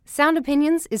Sound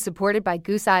Opinions is supported by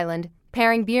Goose Island,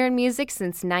 pairing beer and music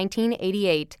since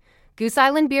 1988. Goose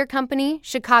Island Beer Company,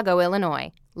 Chicago,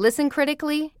 Illinois. Listen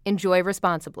critically, enjoy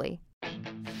responsibly.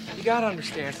 You gotta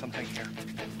understand something here.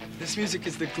 This music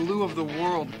is the glue of the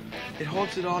world. It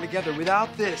holds it all together.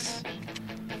 Without this,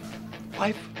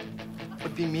 life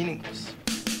would be meaningless.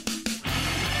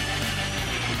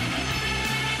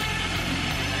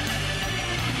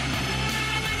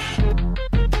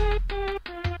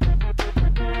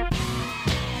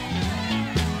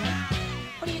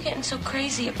 What are you getting so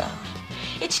crazy about?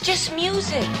 It's just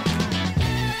music.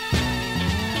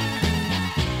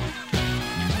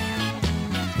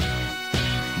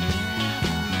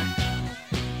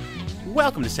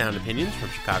 Welcome to Sound Opinions from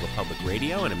Chicago Public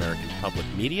Radio and American Public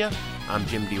Media. I'm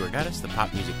Jim DeRogatis, the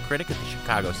pop music critic at the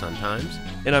Chicago Sun-Times.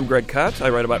 And I'm Greg Kotz. I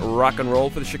write about rock and roll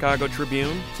for the Chicago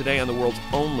Tribune. Today on the world's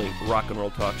only rock and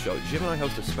roll talk show, Jim and I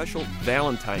host a special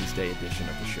Valentine's Day edition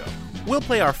of the show. We'll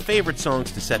play our favorite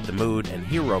songs to set the mood and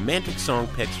hear romantic song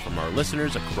picks from our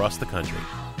listeners across the country.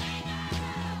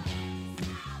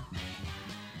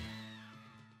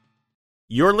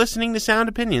 You're listening to Sound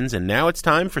Opinions, and now it's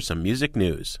time for some music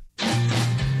news.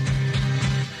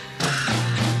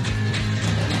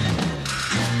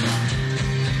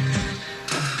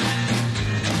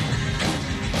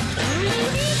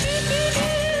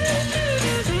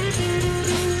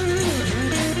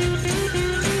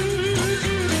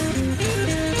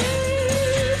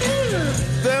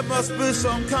 There must be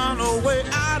some kind of way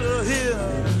out of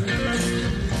here.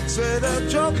 Say the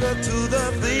joker to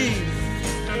the thief.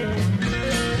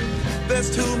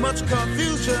 There's too much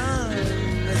confusion.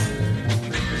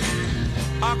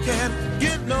 I can't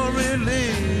get no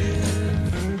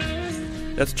relief.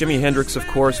 That's Jimi Hendrix, of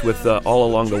course, with All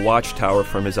Along the Watchtower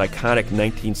from his iconic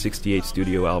 1968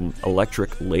 studio album,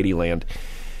 Electric Ladyland.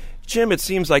 Jim, it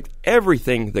seems like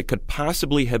everything that could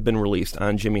possibly have been released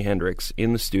on Jimi Hendrix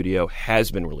in the studio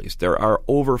has been released. There are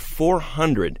over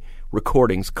 400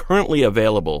 recordings currently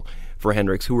available for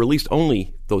Hendrix, who released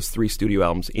only those 3 studio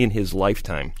albums in his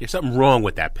lifetime. There's something wrong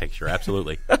with that picture,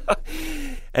 absolutely.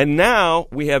 And now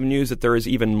we have news that there is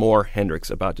even more Hendrix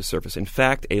about to surface. In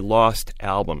fact, a lost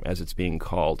album, as it's being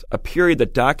called, a period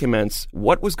that documents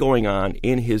what was going on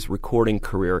in his recording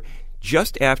career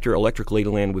just after Electric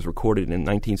Ladyland was recorded in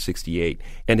 1968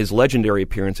 and his legendary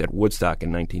appearance at Woodstock in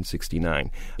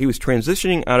 1969. He was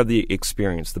transitioning out of The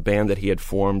Experience, the band that he had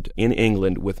formed in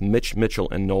England with Mitch Mitchell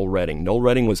and Noel Redding. Noel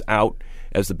Redding was out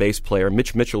as the bass player.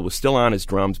 Mitch Mitchell was still on his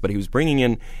drums, but he was bringing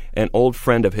in an old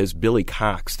friend of his, Billy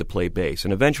Cox, to play bass.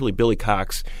 And eventually Billy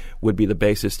Cox would be the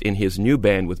bassist in his new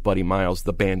band with Buddy Miles,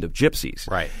 the Band of Gypsies.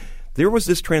 Right. There was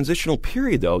this transitional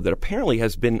period, though, that apparently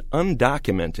has been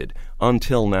undocumented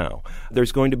until now.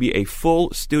 There's going to be a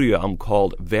full studio album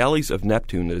called Valleys of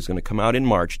Neptune that is going to come out in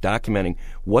March, documenting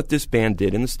what this band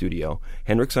did in the studio.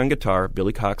 Hendrix on guitar,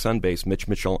 Billy Cox on bass, Mitch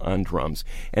Mitchell on drums.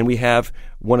 And we have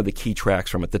one of the key tracks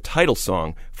from it. The title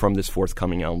song from this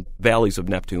forthcoming album, Valleys of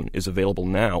Neptune, is available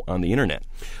now on the internet.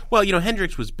 Well,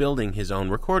 Hendrix was building his own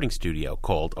recording studio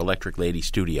called Electric Lady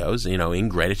Studios, in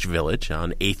Greenwich Village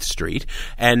on 8th Street.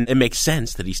 And it makes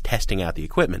sense that he's testing out the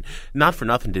equipment. Not for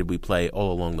nothing did we play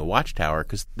All Along the Watchtower,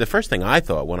 because the first thing I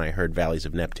thought when I heard Valleys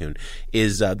of Neptune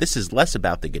is this is less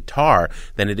about the guitar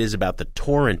than it is about the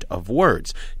torrent of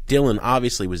words. Dylan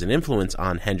obviously was an influence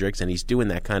on Hendrix, and he's doing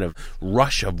that kind of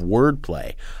rush of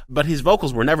wordplay. But his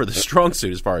vocals were never the strong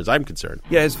suit as far as I'm concerned.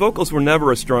 Yeah, his vocals were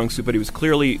never a strong suit, but he was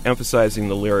clearly emphasizing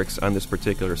the lyrics on this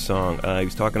particular song. He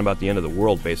was talking about the end of the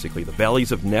world, basically. The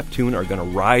valleys of Neptune are going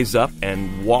to rise up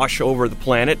and wash over the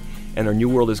planet, and our new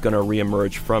world is going to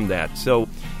reemerge from that. So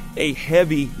a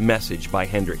heavy message by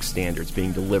Hendrix standards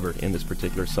being delivered in this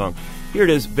particular song. Here it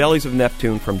is, Valleys of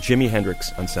Neptune from Jimi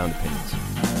Hendrix on Sound Opinions.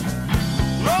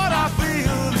 Lord, I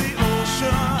feel the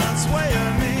ocean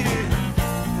swaying me,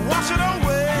 washing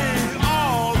away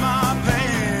all my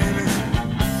pain.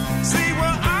 See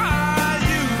where I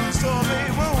used to be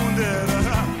wounded.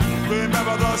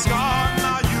 Remember the scar,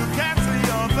 now you can't see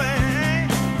your thing.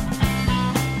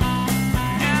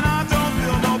 And I don't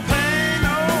feel no pain,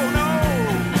 no.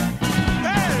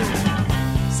 Hey,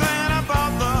 saying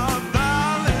about the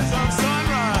valleys of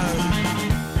sunrise,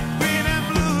 green and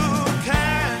blue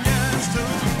canyon.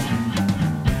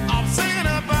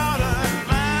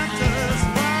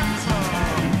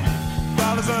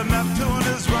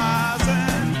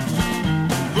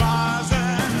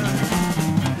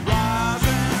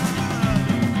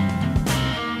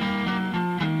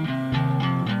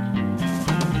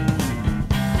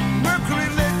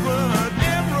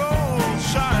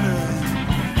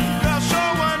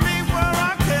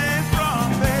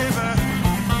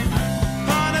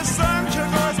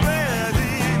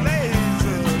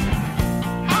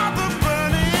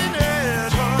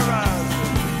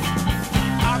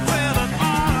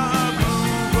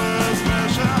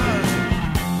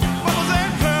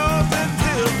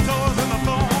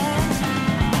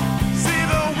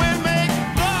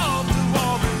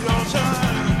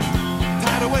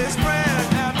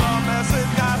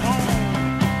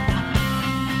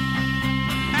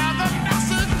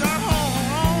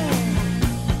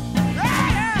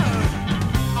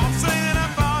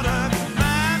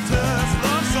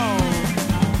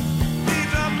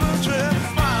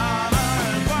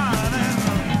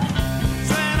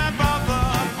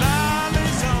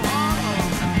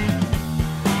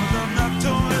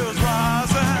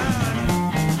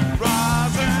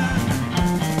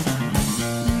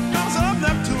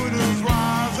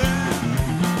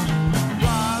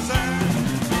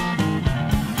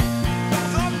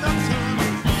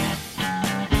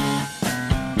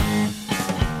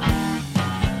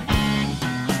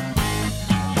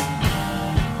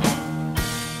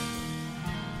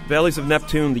 Valleys of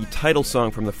Neptune, the title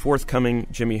song from the forthcoming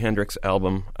Jimi Hendrix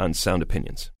album on Sound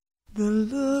Opinions. The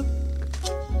look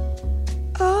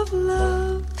of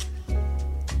love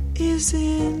is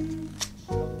in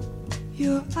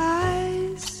your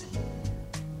eyes,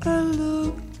 a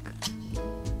look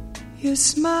your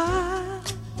smile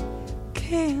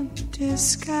can't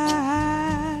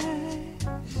disguise.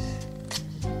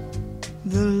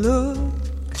 The look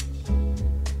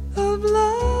of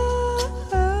love,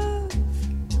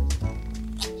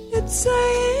 it's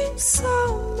saying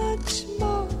so much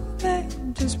more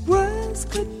than just words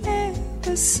could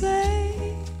ever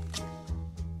say.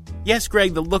 Yes,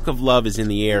 Greg, the look of love is in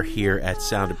the air here at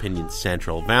Sound Opinions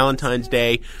Central. Valentine's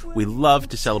Day, we love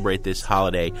to celebrate this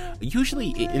holiday,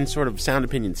 usually in sort of Sound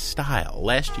Opinions style.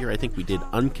 Last year, I think we did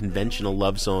unconventional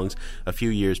love songs. A few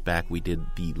years back, we did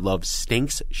the Love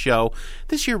Stinks show.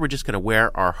 This year, we're just going to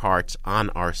wear our hearts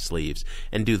on our sleeves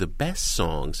and do the best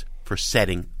songs for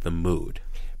setting the mood.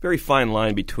 Very fine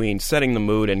line between setting the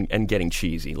mood and getting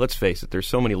cheesy. Let's face it, there's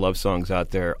so many love songs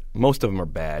out there. Most of them are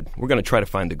bad. We're going to try to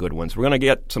find the good ones. We're going to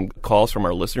get some calls from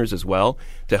our listeners as well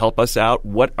to help us out.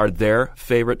 What are their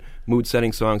favorite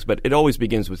mood-setting songs? But it always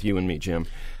begins with you and me, Jim,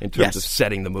 in terms of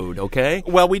setting the mood, okay?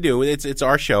 Well, we do. It's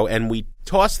our show, and we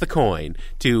toss the coin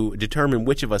to determine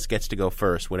which of us gets to go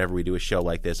first whenever we do a show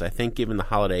like this. I think given the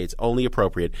holiday, it's only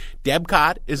appropriate. Deb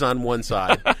Cott is on one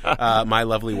side, my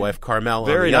lovely wife Carmel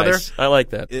Very on the nice. other. I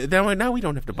like that. Now we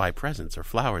don't have to buy presents or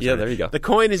flowers. Yeah, there you go. The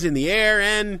coin is in the air,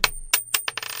 and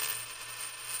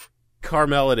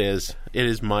Carmel it is. It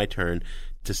is my turn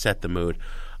to set the mood.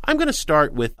 I'm going to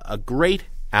start with a great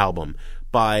album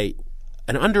by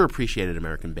an underappreciated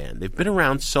American band. They've been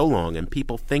around so long, and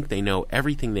people think they know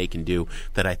everything they can do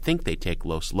that I think they take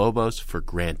Los Lobos for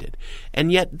granted.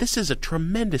 And yet, this is a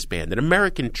tremendous band, an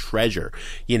American treasure,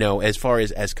 as far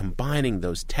as combining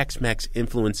those Tex-Mex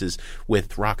influences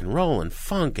with rock and roll and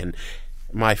funk and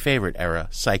my favorite era,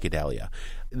 psychedelia.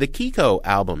 The Kiko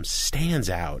album stands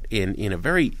out in a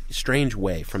very strange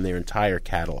way from their entire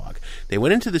catalog. They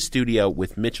went into the studio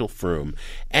with Mitchell Froom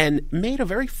and made a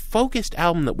very focused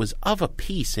album that was of a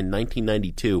piece in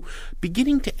 1992,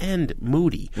 beginning to end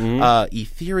moody,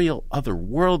 ethereal,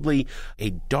 otherworldly, a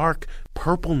dark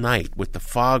purple night with the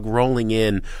fog rolling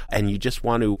in, and you just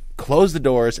want to close the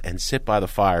doors and sit by the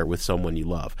fire with someone you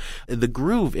love. The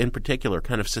groove, in particular,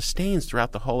 kind of sustains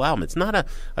throughout the whole album. It's not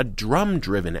a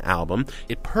drum-driven album.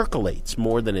 It percolates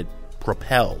more than it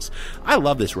propels. I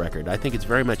love this record. I think it's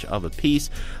very much of a piece.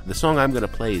 The song I'm going to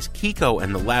play is Kiko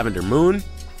and the Lavender Moon.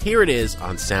 Here it is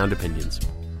on Sound Opinions.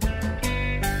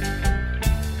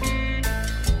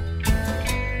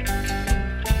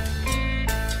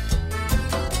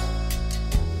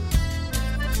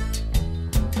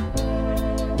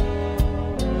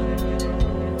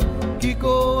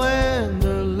 Kiko and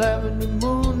the lavender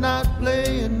moon not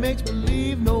playing makes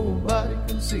believe nobody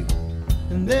can see.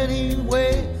 And then he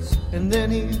waits, and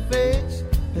then he fades,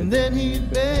 and then he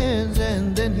bends,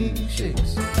 and then he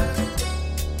shakes.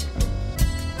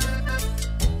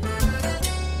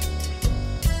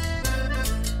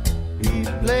 He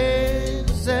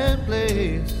plays and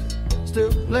plays,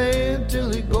 still playing till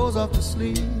he goes off to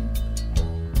sleep.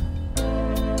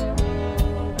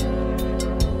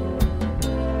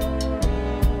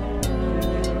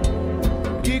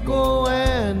 Kiko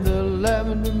and the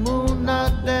lavender moon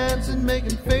not dancing,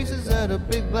 making faces at a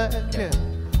big black cat.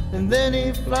 And then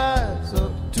he flies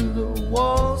up to the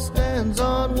wall, stands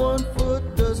on one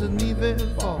foot, doesn't even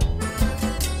fall.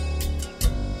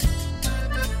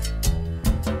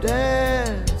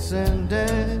 Dance and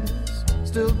dance,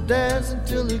 still dance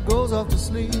until he goes off to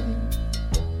sleep.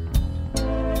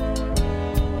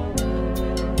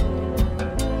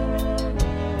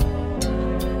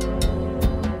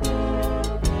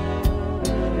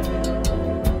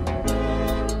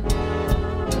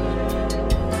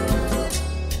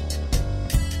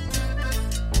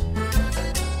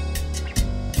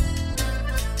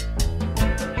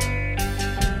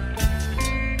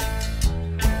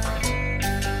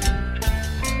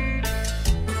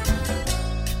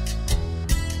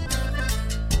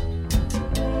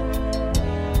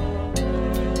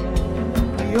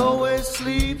 He always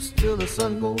sleeps till the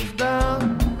sun goes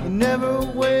down. He never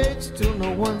wakes till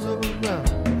no one's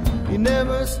around. He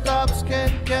never stops,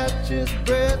 can't catch his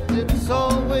breath. It's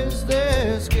always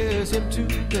there, scares him to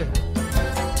death.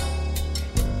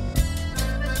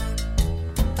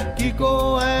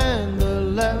 Kiko and the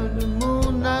lavender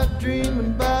moon, not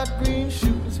dreaming about green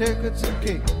shoes, haircuts and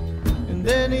cake. And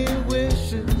then he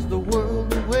wishes the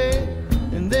world away,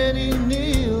 and then he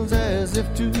kneels as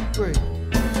if to pray.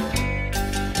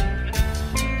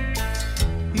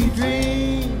 He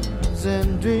dreams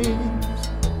and dreams,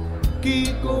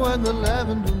 Kiko and the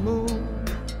Lavender Moon.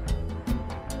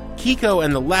 Kiko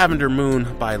and the Lavender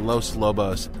Moon by Los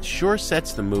Lobos sure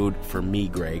sets the mood for me,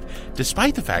 Greg,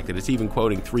 despite the fact that it's even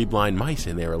quoting Three Blind Mice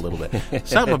in there a little bit.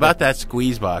 Something about that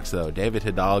squeeze box, though, David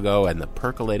Hidalgo and the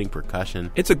percolating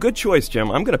percussion. It's a good choice,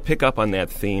 Jim. I'm going to pick up on that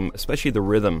theme, especially the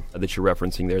rhythm that you're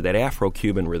referencing there, that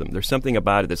Afro-Cuban rhythm. There's something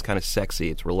about it that's kind of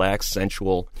sexy. It's relaxed,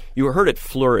 sensual. You heard it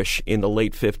flourish in the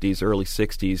late 50s, early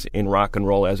 60s in rock and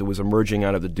roll as it was emerging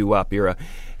out of the doo-wop era.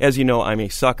 As you know, I'm a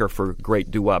sucker for great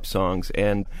doo-wop songs,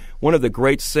 and one of the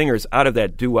great singers out of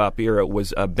that doo-wop era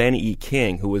was Ben E.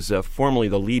 King, who was formerly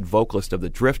the lead vocalist of the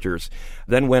Drifters,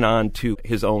 then went on to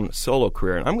his own solo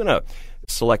career. And I'm going to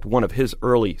select one of his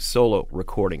early solo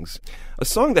recordings, a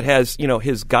song that has,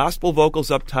 his gospel vocals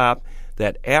up top,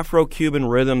 that Afro-Cuban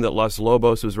rhythm that Los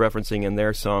Lobos was referencing in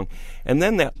their song, and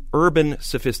then that urban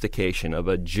sophistication of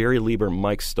a Jerry Lieber,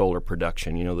 Mike Stoller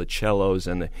production, the cellos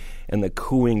and the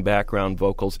cooing background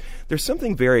vocals. There's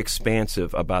something very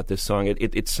expansive about this song.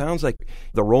 It sounds like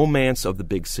the romance of the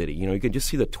big city. You can just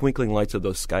see the twinkling lights of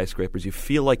those skyscrapers. You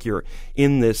feel like you're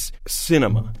in this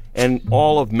cinema, and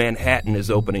all of Manhattan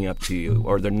is opening up to you,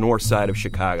 or the north side of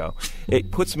Chicago.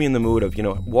 It puts me in the mood of,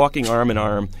 walking arm in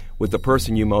arm with the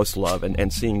person you most love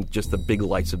and seeing just the big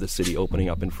lights of the city opening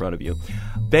up in front of you.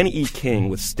 Ben E. King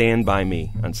with Stand By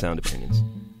Me on Sound Opinions.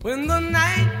 When the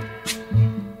night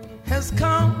has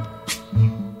come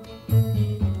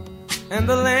and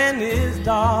the land is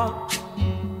dark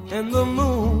and the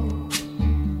moon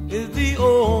is the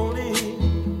only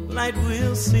light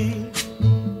we'll see.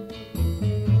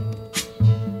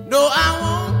 No,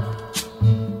 I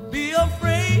won't be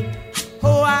afraid.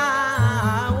 Oh,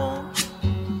 I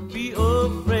won't be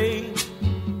afraid.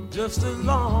 Just as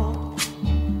long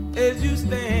as you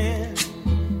stand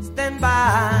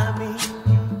by me.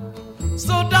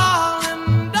 So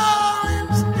darling,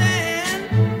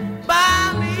 stand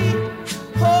by me.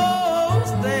 Oh,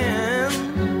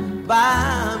 stand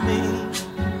by me.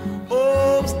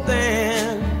 Oh,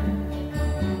 stand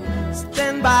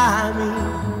by me.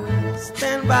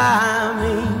 Stand by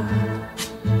me.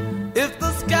 If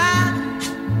the sky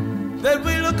that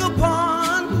we look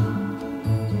upon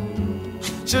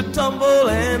should tumble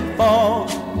and fall,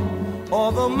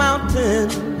 or the mountain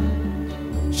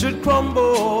should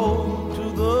crumble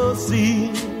to the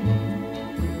sea,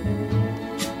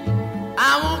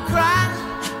 I won't cry,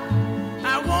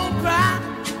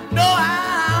 no,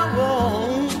 I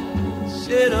won't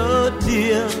shed a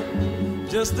tear,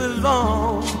 just as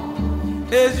long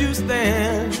as you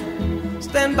stand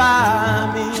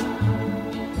by me.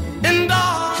 And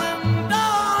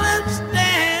darling,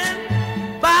 stand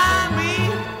by me.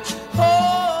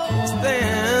 Oh,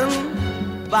 stand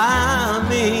by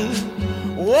me.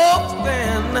 Oh,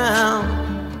 stand now.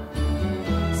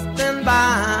 Stand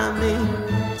by me.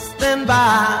 Stand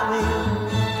by me.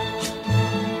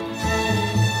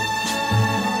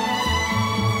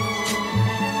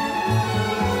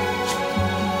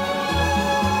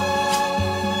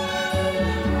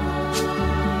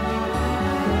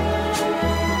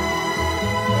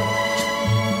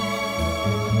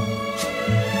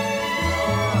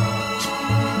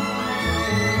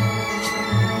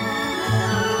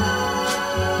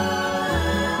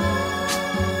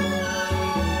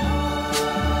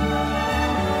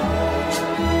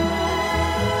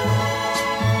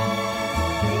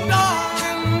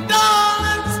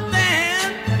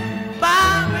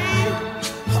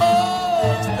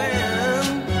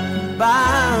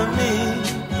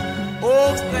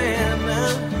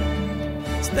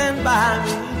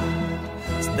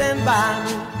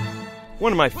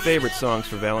 One of my favorite songs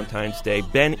for Valentine's Day,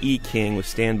 Ben E. King with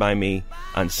Stand By Me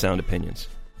on Sound Opinions.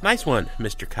 Nice one,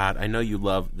 Mr. Cott. I know you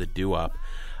love the doo-wop.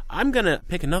 I'm going to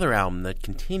pick another album that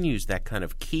continues that kind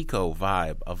of Kiko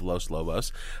vibe of Los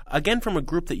Lobos, again from a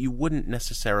group that you wouldn't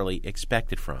necessarily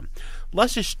expect it from.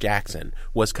 Luscious Jackson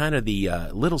was kind of the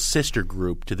little sister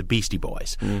group to the Beastie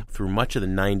Boys through much of the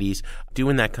 90s,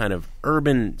 doing that kind of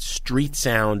urban street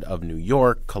sound of New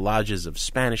York, collages of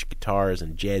Spanish guitars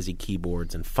and jazzy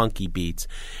keyboards and funky beats.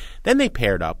 Then they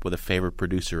paired up with a favorite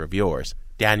producer of yours,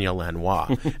 Daniel Lanois.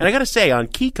 And I got to say, on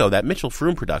Kiko, that Mitchell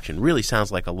Froom production really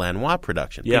sounds like a Lanois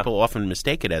production. Yeah. People often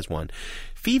mistake it as one.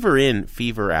 Fever In,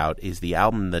 Fever Out is the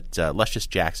album that Luscious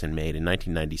Jackson made in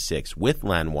 1996 with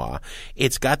Lanois.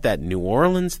 It's got that New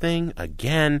Orleans thing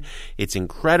again. It's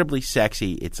incredibly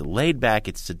sexy. It's laid back.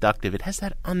 It's seductive. It has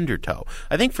that undertow.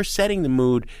 I think for setting the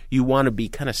mood, you want to be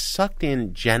kind of sucked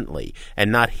in gently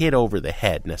and not hit over the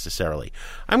head necessarily.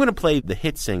 I'm going to play the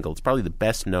hit single. It's probably the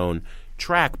best known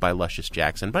track by Luscious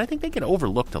Jackson, but I think they get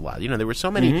overlooked a lot. You know, there were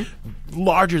so many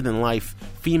larger-than-life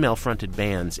female-fronted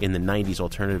bands in the 90s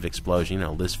alternative explosion,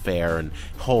 Liz Phair and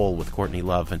Hole with Courtney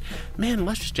Love. And, man,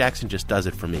 Luscious Jackson just does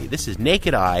it for me. This is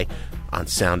Naked Eye on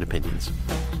Sound Opinions.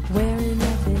 Wearing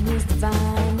nothing is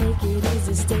divine, naked is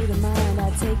a state of mind. I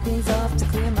take things off to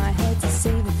clear my head, to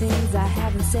say the things I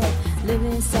haven't said. Live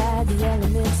inside the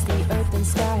elements, the earth and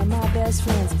sky are my best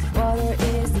friends. Water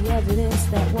is the evidence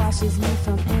that washes me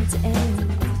from end to end.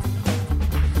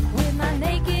 With my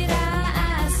naked eye,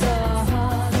 I saw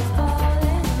the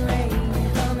falling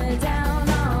rain coming down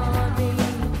on me.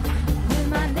 With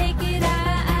my naked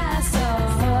eye, I saw,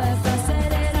 if I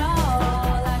said it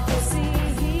all, I could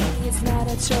see. It's not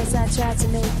a choice I tried to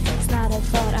make, it's not a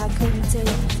thought I couldn't take.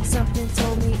 Something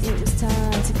told me it was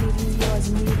time to give you yours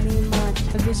and leave me mine.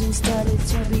 My vision started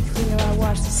to be clear, I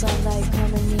watched the sunlight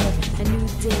coming near. A new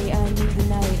day, I knew the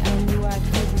night, I knew I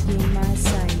could regain my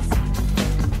sight.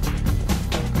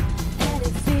 And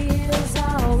it feels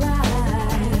alright.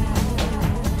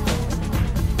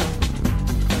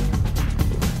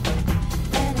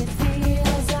 And it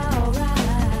feels alright.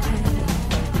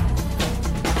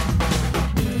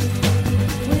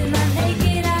 With my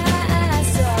naked eye, I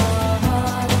saw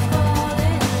the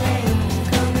falling rain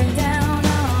coming down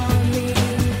on me.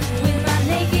 With my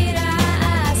naked eye,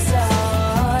 I saw,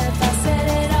 if I said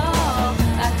it all,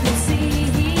 I could see.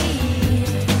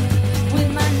 With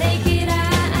my naked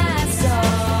eye, I saw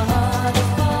the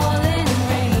falling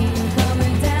rain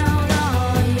coming down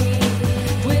on me.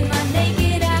 With my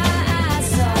naked eye, I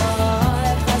saw,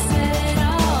 if I said it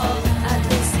all, I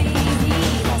could see.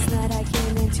 Last night I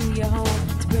came into your home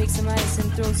to break some ice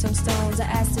and throw some stones. I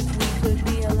asked if we could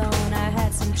be alone. I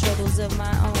had some troubles of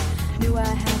my own. Knew I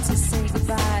had to say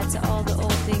goodbye to all the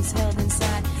old things held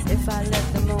inside. If I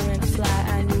let the moment fly,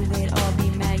 I knew they'd all be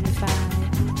magnified.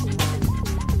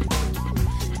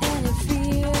 And it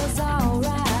feels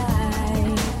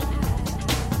alright.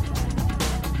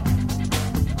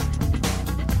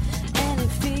 And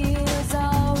it feels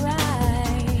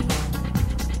alright.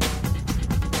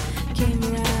 Came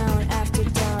around after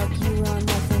dark, you were on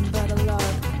nothing but a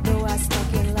lark. Though I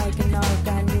snuck in like an arc,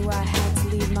 I knew I had to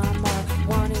leave my mark.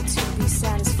 Wanted to be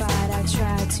satisfied, I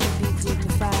tried to be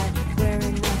dignified.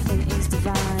 Wearing nothing is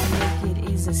divine,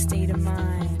 naked is a state of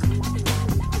mind.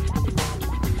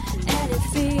 And it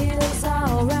feels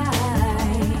alright.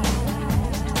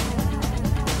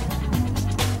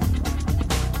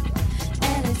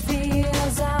 And it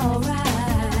feels alright.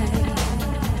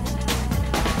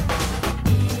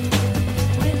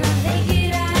 With my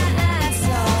naked eye, I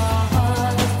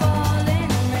saw the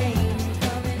falling rain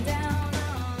coming down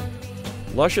on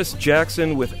me. Luscious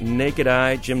Jackson with Naked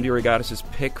Eye, Jim DeRogatis'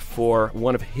 pick for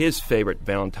one of his favorite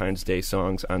Valentine's Day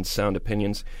songs on Sound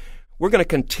Opinions. We're going to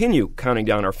continue counting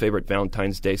down our favorite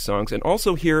Valentine's Day songs and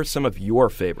also hear some of your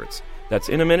favorites. That's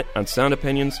in a minute on Sound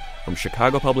Opinions from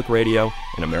Chicago Public Radio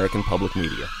and American Public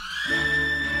Media.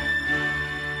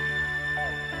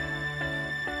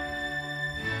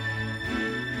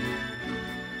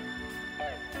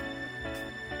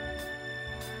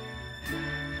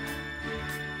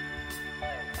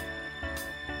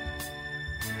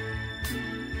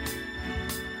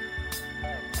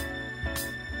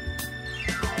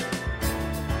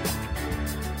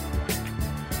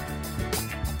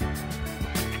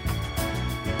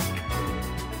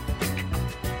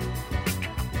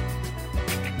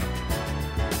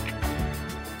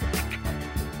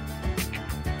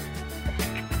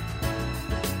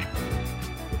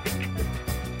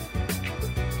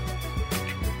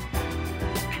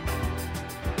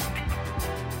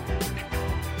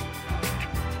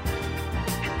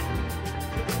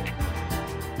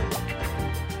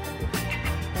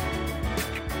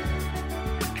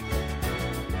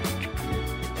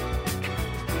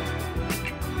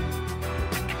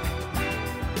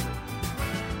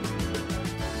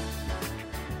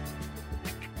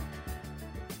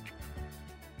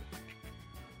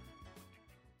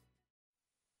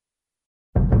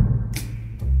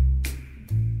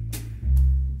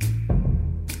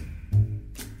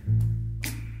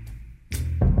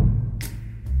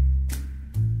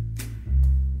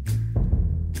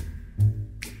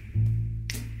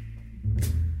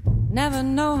 Never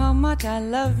know how much I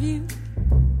love you.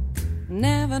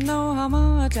 Never know how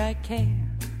much I care.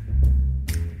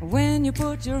 When you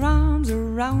put your arms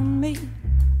around me,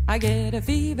 I get a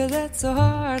fever that's so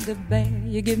hard to bear.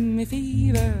 You give me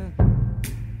fever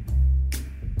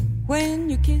when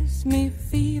you kiss me,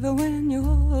 fever when you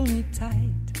hold me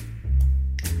tight.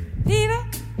 Fever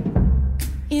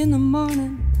in the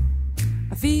morning,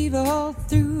 a fever all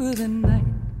through the night.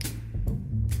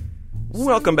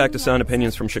 Welcome back to Sound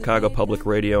Opinions from Chicago Public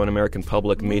Radio and American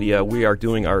Public Media. We are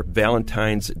doing our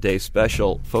Valentine's Day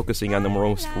special, focusing on the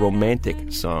most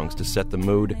romantic songs to set the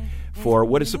mood for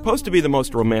what is supposed to be the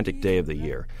most romantic day of the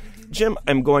year. Jim,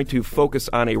 I'm going to focus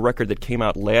on a record that came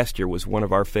out last year, was one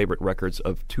of our favorite records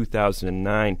of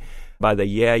 2009 by the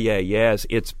Yeah Yeah Yeahs.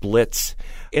 It's Blitz,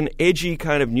 an edgy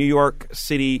kind of New York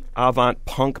City avant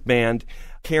punk band.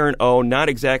 Karen O, not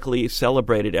exactly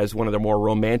celebrated as one of the more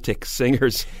romantic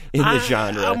singers in the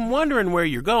genre. I'm wondering where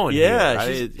you're going here.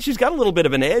 Yeah, she's got a little bit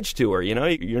of an edge to her, you know.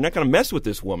 You're not going to mess with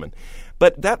this woman.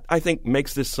 But that, I think,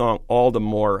 makes this song all the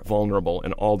more vulnerable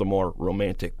and all the more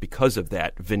romantic because of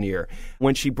that veneer.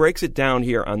 When she breaks it down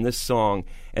here on this song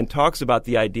and talks about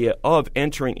the idea of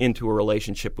entering into a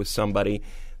relationship with somebody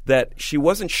that she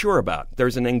wasn't sure about.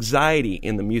 There's an anxiety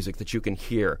in the music that you can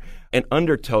hear, an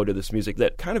undertow to this music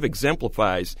that kind of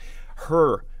exemplifies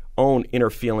her own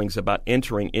inner feelings about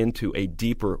entering into a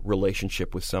deeper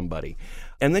relationship with somebody.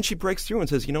 And then she breaks through and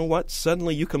says, you know what?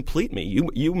 Suddenly you complete me.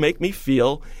 You make me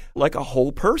feel like a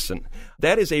whole person.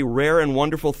 That is a rare and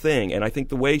wonderful thing. And I think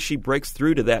the way she breaks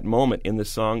through to that moment in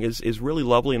this song is really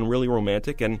lovely and really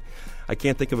romantic. And I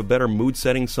can't think of a better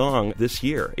mood-setting song this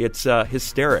year. It's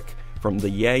Hysteric from the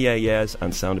Yeah Yeah Yeahs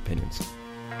on Sound Opinions.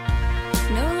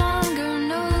 No longer,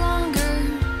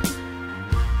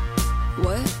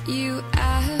 what you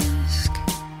ask.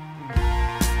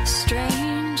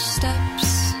 Strange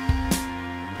steps,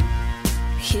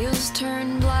 heels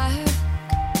turn black.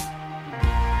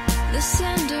 The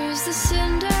cinders, they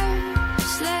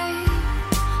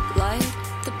light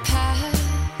the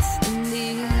path in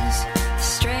these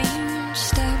strange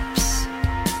steps.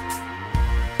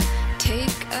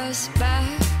 Take us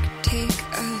back, take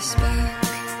us back.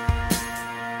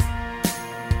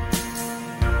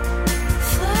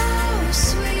 Flow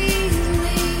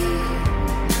sweetly,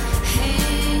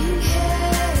 hang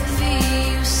heavy.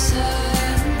 You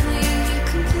suddenly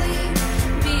complete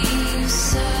me. You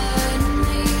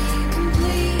suddenly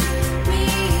complete me.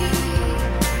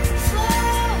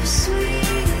 Flow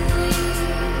sweetly,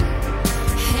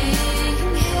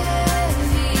 hang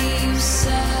heavy. You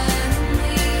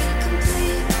suddenly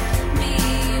complete me.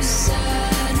 You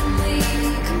suddenly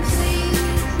complete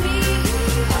me.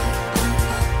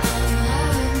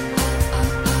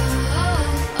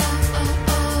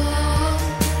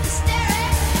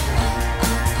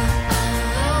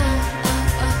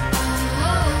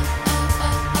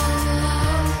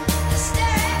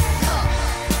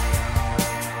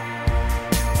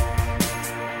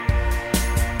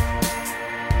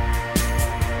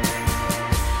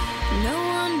 No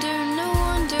wonder,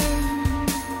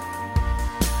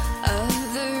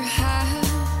 other half,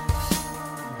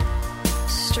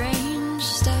 strange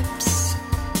steps,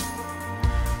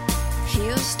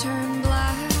 heels turn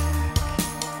black,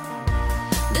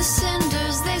 the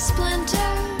cinders they splinter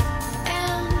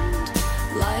and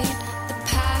light the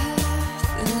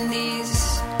path in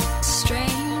these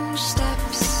strange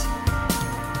steps.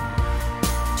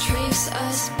 Trace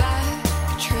us back,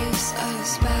 trace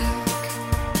us back.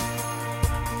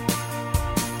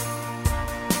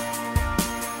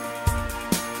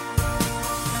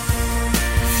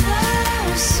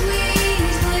 Flow sweetly,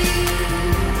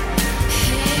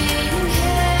 hang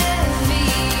heavy.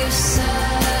 You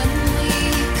suddenly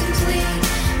complete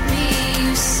me.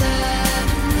 You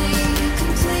suddenly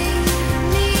complete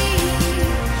me.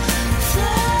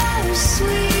 Flow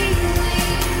sweetly,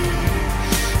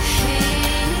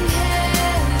 hang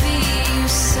heavy. You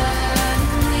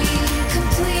suddenly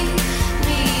complete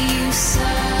me. You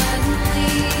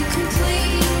suddenly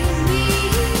complete me.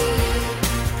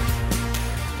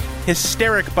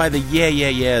 Hysteric by the Yeah Yeah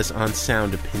Yeahs on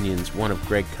Sound Opinions, one of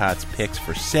Greg Kott's picks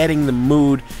for setting the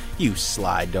mood. You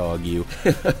sly dog, you.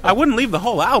 I wouldn't leave the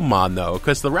whole album on, though,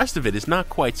 because the rest of it is not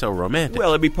quite so romantic. Well,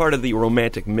 it'd be part of the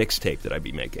romantic mixtape that I'd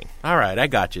be making. All right, I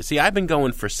got you. See, I've been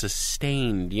going for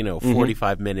sustained,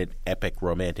 45-minute epic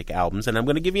romantic albums, and I'm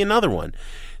going to give you another one.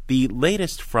 The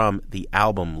latest from the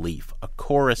album Leaf, a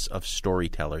chorus of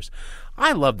storytellers.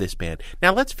 I love this band.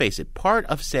 Now, let's face it, part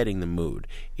of setting the mood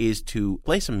is to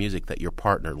play some music that your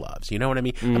partner loves. You know what I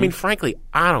mean? I mean, frankly,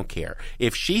 I don't care.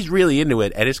 If she's really into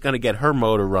it and it's going to get her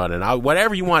motor running,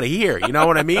 whatever you want to hear, you know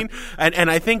what I mean?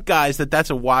 And I think, guys, that's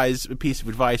a wise piece of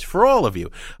advice for all of you.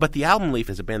 But the album Leaf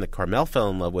is a band that Carmel fell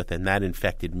in love with, and that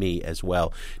infected me as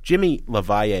well. Jimmy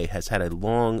LaValle has had a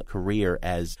long career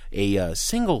as a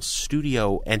single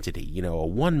studio entity, a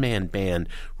one-man band,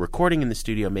 recording in the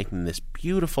studio, making this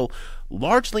beautiful,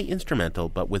 largely instrumental,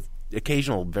 but with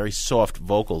occasional very soft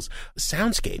vocals,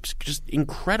 soundscapes, just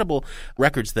incredible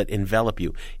records that envelop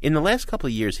you. In the last couple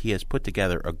of years, he has put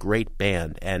together a great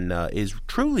band and is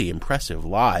truly impressive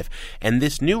live. And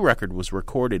this new record was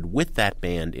recorded with that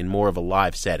band in more of a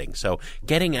live setting. So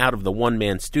getting out of the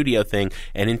one-man studio thing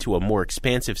and into a more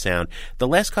expansive sound, the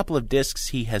last couple of discs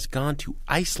he has gone to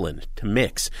Iceland to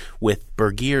mix with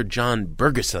Birgir John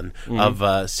Bergesson of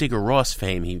Sigur Rós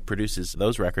fame. He produces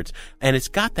those records. And it's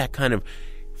got that kind of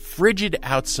frigid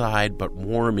outside but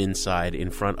warm inside in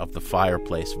front of the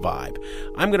fireplace vibe.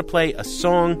 I'm going to play a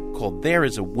song called There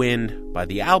Is a Wind by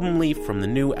the Album Leaf from the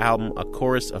new album A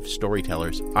Chorus of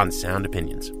Storytellers on Sound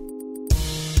Opinions.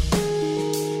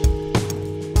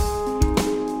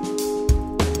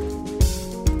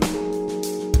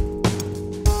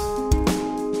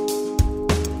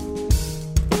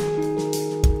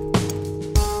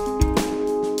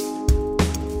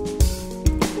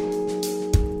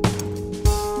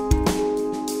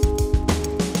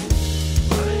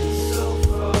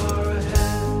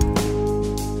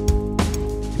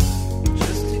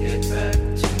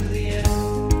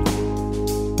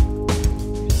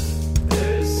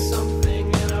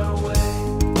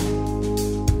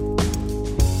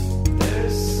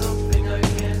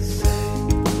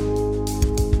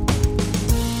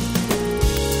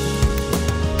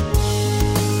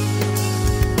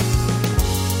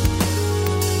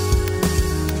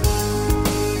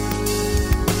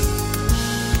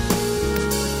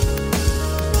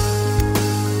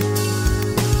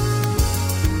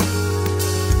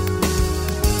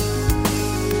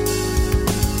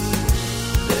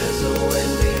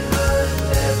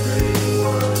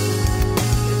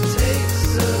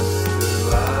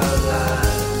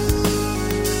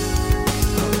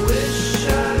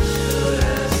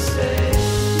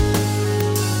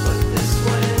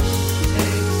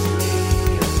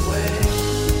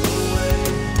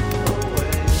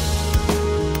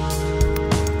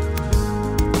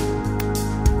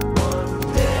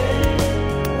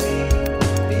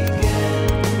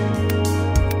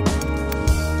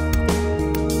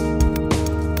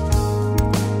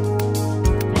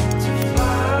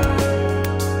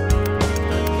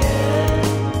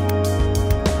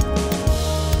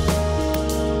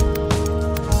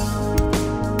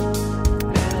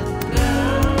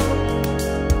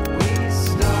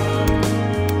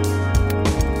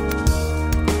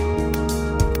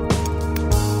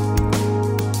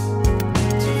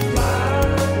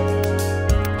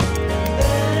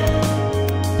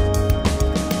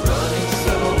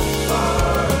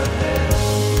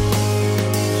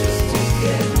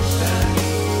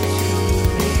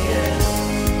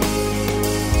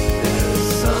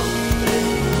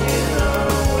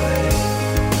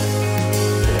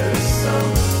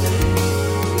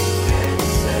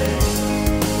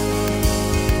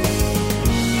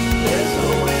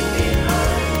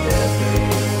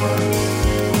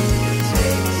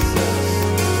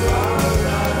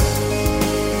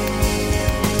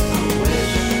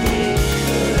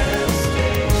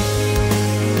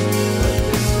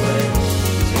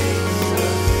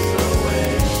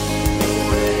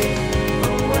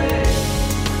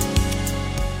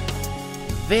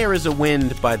 There Is a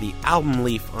Wind by the Album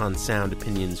Leaf on Sound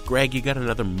Opinions. Greg, you got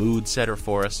another mood setter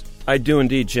for us? I do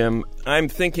indeed, Jim. I'm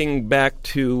thinking back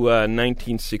to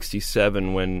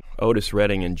 1967 when Otis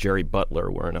Redding and Jerry Butler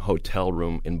were in a hotel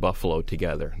room in Buffalo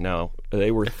together. Now,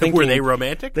 they were thinking... Were they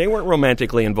romantic? They weren't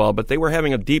romantically involved, but they were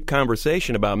having a deep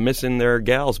conversation about missing their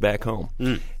gals back home.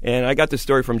 And I got this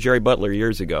story from Jerry Butler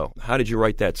years ago. How did you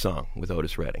write that song with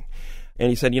Otis Redding? And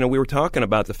he said, we were talking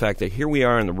about the fact that here we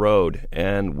are on the road,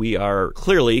 and we are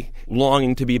clearly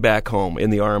longing to be back home in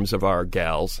the arms of our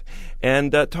gals,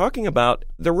 and talking about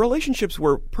the relationships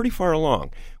were pretty far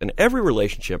along. And every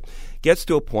relationship gets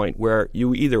to a point where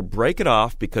you either break it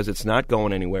off because it's not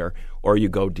going anywhere, or you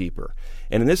go deeper.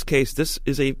 And in this case, this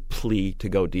is a plea to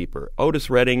go deeper.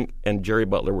 Otis Redding and Jerry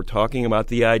Butler were talking about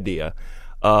the idea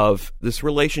of this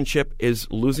relationship is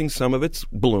losing some of its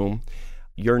bloom.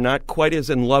 You're not quite as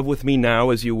in love with me now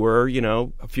as you were,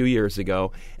 a few years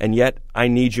ago, and yet I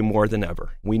need you more than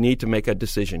ever. We need to make a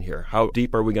decision here. How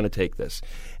deep are we going to take this?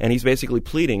 And he's basically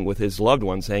pleading with his loved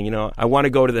one, saying, I want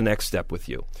to go to the next step with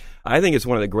you. I think it's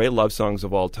one of the great love songs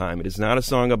of all time. It is not a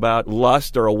song about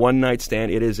lust or a one-night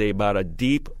stand. It is about a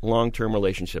deep, long-term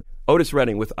relationship. Otis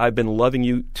Redding with I've Been Loving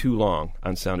You Too Long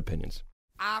on Sound Opinions.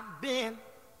 I've been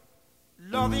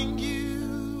loving you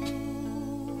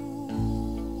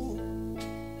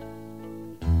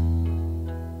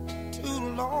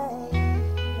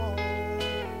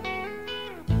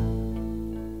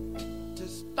to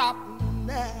stop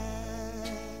now.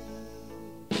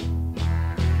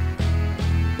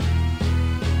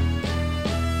 'Cause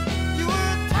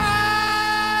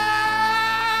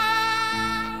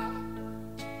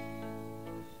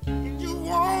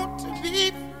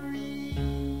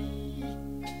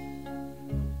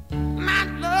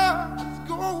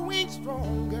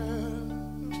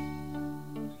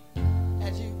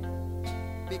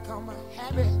become a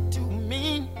habit to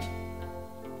me.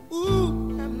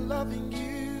 Ooh, I'm loving you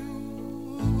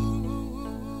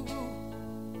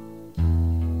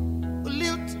a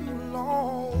little too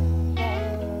long.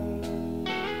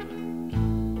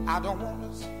 I don't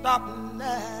want to stop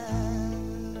now.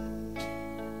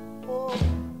 Oh,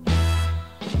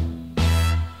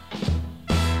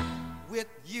 with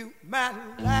you, my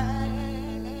life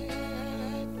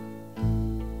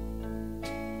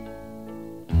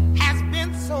has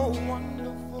been so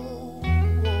wonderful.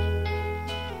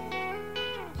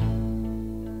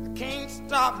 I can't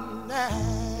stop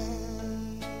now.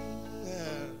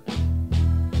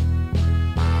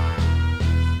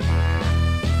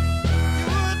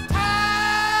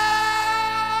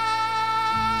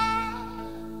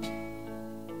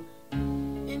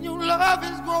 Love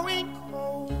is growing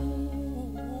cold.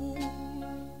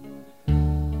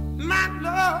 My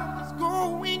love is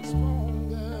growing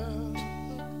stronger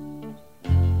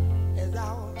as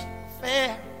our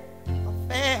affair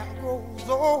grows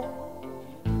old.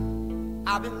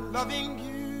 I've been loving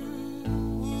you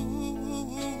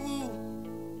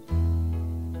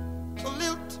a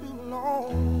little too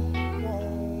long.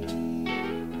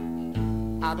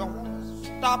 I don't want to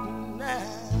stop now.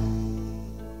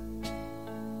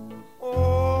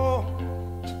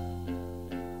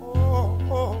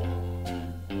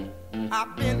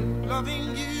 I've been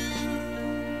loving you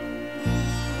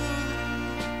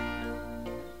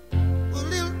a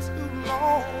little too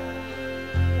long.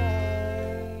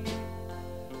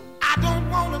 I don't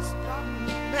want to stop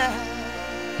now.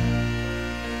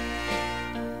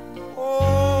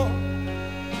 Oh,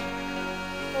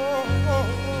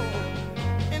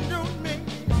 and don't make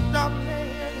me stop now.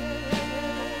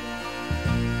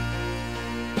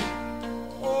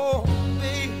 Oh,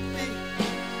 baby,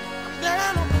 I'm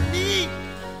down on my knees.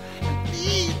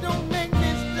 Please don't make me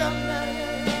stop now.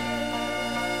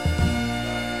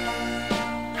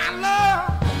 I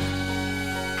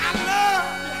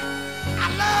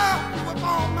love you with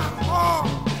all my heart,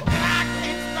 and I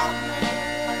can't stop now.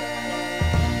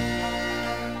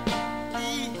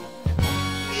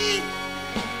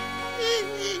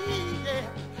 Yeah.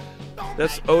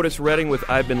 That's Otis Redding with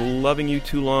I've Been Loving You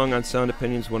Too Long on Sound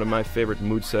Opinions, one of my favorite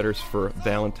mood setters for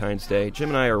Valentine's Day. Jim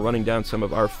and I are running down some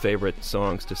of our favorite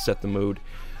songs to set the mood.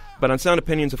 But on Sound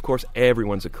Opinions, of course,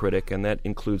 everyone's a critic, and that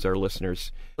includes our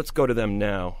listeners. Let's go to them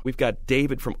now. We've got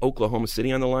David from Oklahoma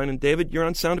City on the line, and David, you're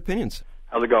on Sound Opinions.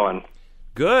 How's it going?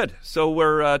 Good. So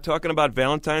we're talking about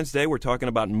Valentine's Day. We're talking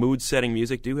about mood-setting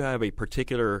music. Do you have a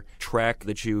particular track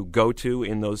that you go to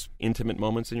in those intimate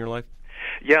moments in your life?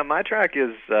 Yeah, my track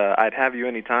is I'd Have You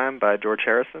Anytime by George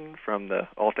Harrison from the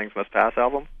All Things Must Pass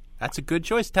album. That's a good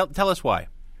choice. Tell us why.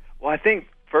 Well, I think,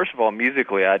 first of all,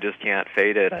 musically, I just can't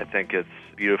fade it. I think it's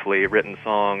beautifully written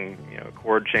song,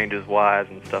 chord changes-wise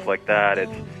and stuff like that.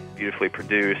 It's beautifully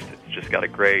produced. It's just got a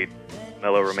great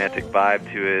mellow romantic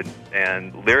vibe to it.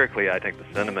 And lyrically, I think the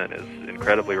sentiment is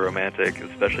incredibly romantic,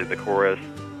 especially the chorus.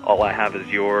 All I have is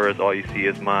yours, all you see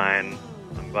is mine.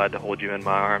 I'm glad to hold you in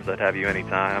my arms, I'd have you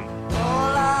anytime.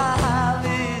 All I have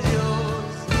is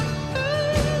yours.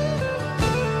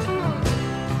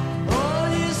 All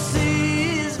you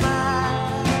see is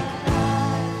mine.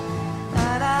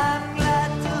 And I'm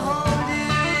glad to hold you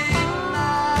in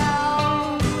my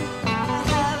arms. I'd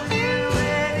have you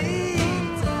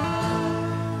anytime.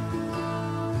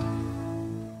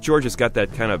 George has got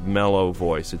that kind of mellow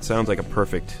voice. It sounds like a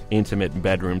perfect, intimate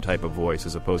bedroom type of voice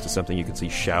as opposed to something you can see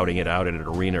shouting it out at an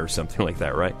arena or something like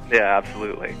that, right? Yeah,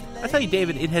 absolutely. I tell you,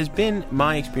 David, it has been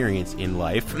my experience in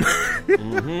life.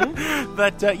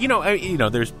 But,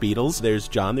 there's Beatles, there's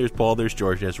John, there's Paul, there's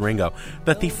George, there's Ringo.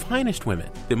 But the finest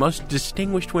women, the most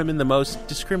distinguished women, the most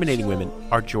discriminating women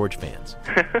are George fans.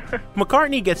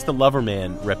 McCartney gets the lover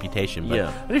man reputation,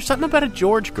 but there's something about a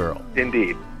George girl.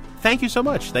 Indeed. Thank you so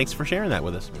much. Thanks for sharing that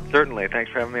with us. Certainly. Thanks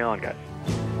for having me on, guys.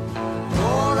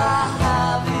 All I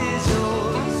have is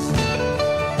yours.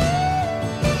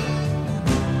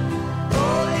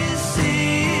 All you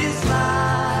see is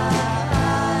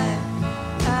mine.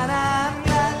 And I'm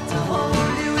glad to hold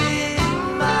you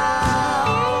in my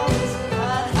arms.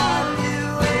 I'd have you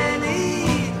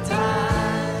anytime.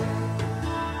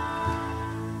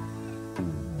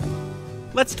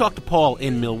 Let's talk to Paul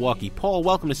in Milwaukee. Paul,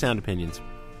 welcome to Sound Opinions.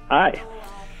 Hi.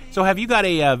 So have you got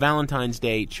a Valentine's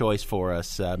Day choice for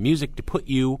us, music to put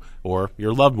you or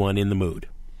your loved one in the mood?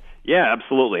 Yeah,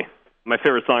 absolutely. My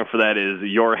favorite song for that is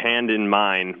Your Hand in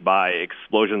Mine by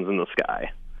Explosions in the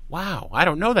Sky. Wow, I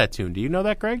don't know that tune. Do you know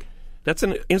that, Greg? That's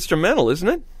an instrumental, isn't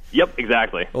it? Yep,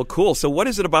 exactly. Well, cool. So what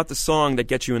is it about the song that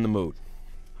gets you in the mood?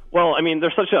 Well, I mean,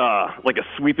 they're such a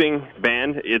sweeping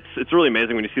band. It's really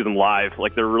amazing when you see them live.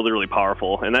 Like, they're really, really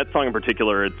powerful. And that song in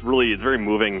particular, it's very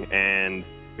moving, and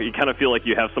you kind of feel like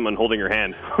you have someone holding your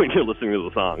hand when you're listening to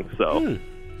the song. So.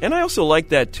 And I also like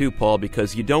that too, Paul,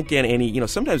 because you don't get any,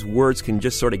 sometimes words can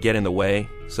just sort of get in the way.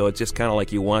 So it's just kind of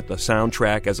like you want the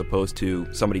soundtrack as opposed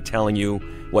to somebody telling you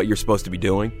what you're supposed to be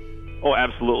doing. Oh,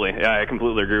 absolutely. Yeah, I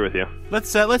completely agree with you.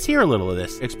 Let's hear a little of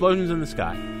this. Explosions in the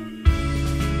Sky.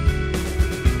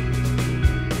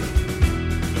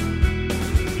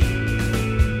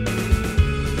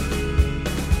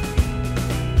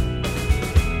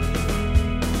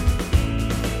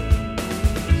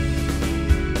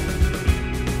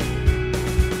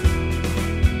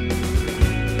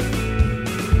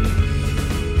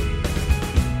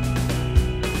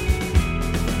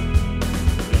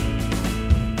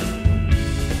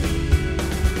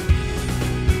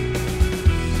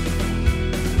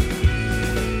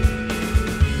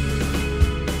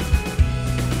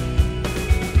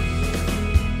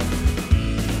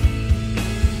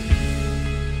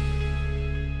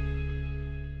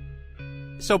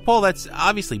 So, Paul, that's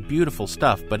obviously beautiful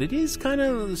stuff, but it is kind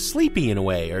of sleepy in a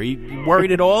way. Are you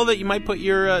worried at all that you might put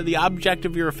the object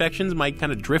of your affections might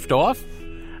kind of drift off?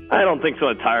 I don't think so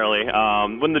entirely.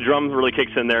 When the drum really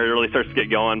kicks in there, it really starts to get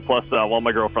going. Plus,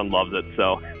 my girlfriend loves it,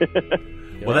 so.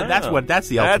 Well, that's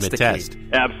the ultimate test. Key.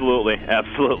 Absolutely.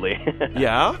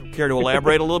 Yeah? Care to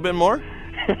elaborate a little bit more?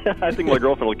 I think my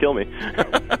girlfriend will kill me.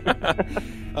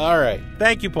 All right.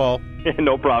 Thank you, Paul.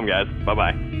 No problem, guys.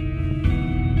 Bye-bye.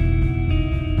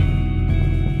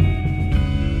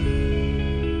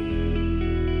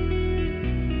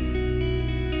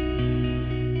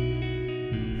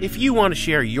 If you want to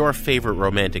share your favorite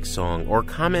romantic song or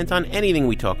comment on anything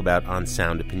we talk about on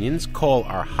Sound Opinions, call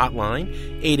our hotline,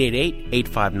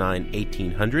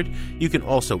 888-859-1800. You can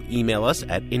also email us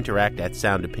at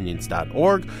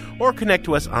interact@soundopinions.org or connect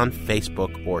to us on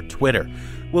Facebook or Twitter.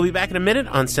 We'll be back in a minute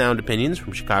on Sound Opinions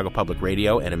from Chicago Public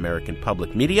Radio and American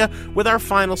Public Media with our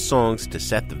final songs to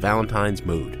set the Valentine's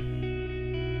mood.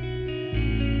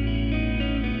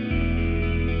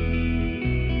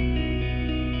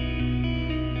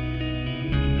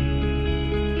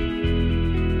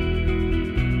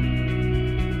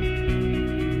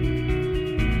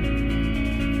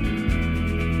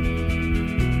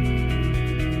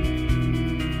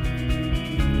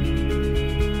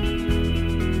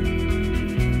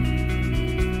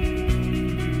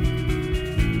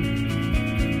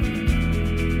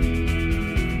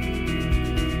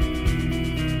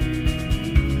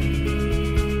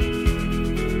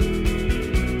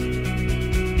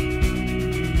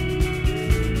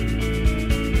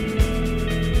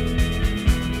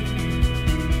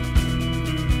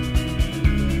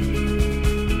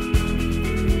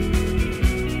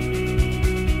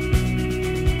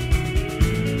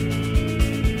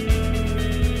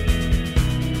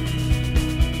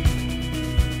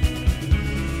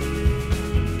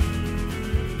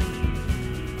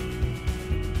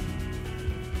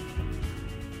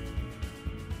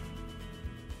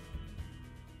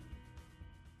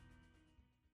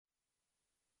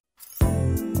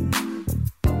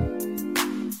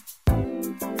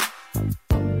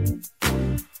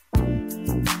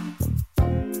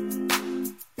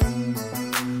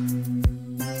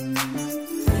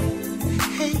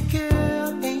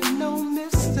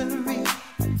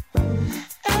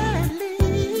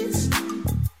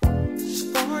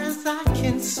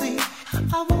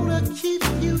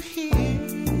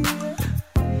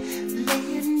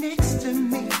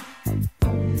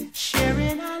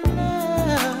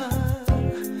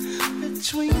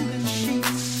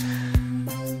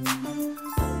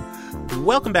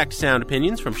 Welcome back to Sound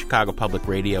Opinions from Chicago Public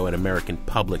Radio and American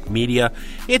Public Media.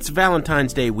 It's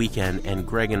Valentine's Day weekend, and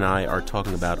Greg and I are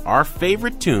talking about our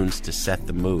favorite tunes to set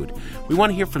the mood. We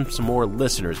want to hear from some more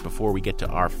listeners before we get to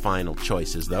our final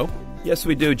choices, though. Yes,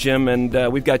 we do, Jim, and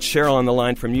we've got Cheryl on the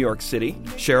line from New York City.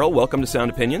 Cheryl, welcome to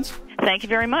Sound Opinions. Thank you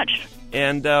very much.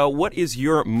 And what is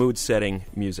your mood-setting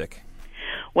music?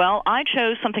 Well, I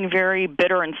chose something very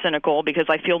bitter and cynical because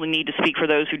I feel the need to speak for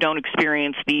those who don't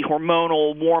experience the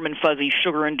hormonal, warm and fuzzy,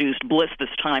 sugar-induced bliss this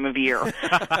time of year. All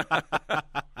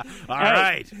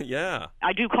right. Yeah.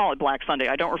 I do call it Black Sunday.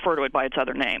 I don't refer to it by its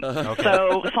other name. Okay.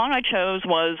 So the song I chose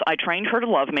was I Trained Her to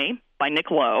Love Me by Nick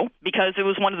Lowe because it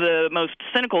was one of the most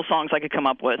cynical songs I could come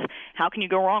up with. How can you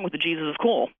go wrong with the Jesus is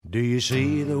Cool? Do you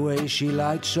see the way she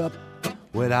lights up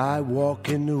when I walk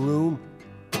in the room?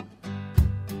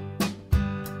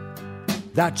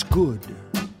 That's good.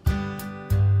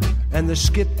 And the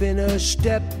skip in her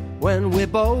step when we're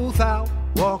both out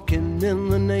walking in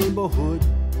the neighborhood.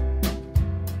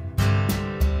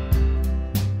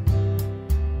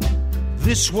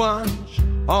 this one's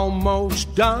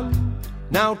almost done.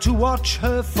 Now to watch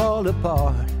her fall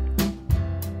apart.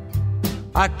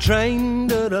 I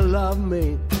trained her to love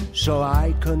me so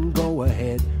I can go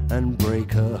ahead and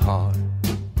break her heart.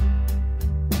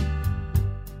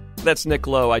 That's Nick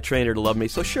Lowe, I Trained Her to Love Me.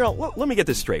 So, Cheryl, let me get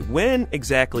this straight. When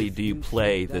exactly do you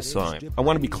play this song? I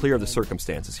want to be clear of the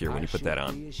circumstances here when you put that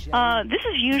on. This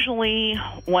is usually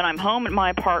when I'm home at my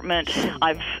apartment,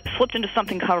 I've slipped into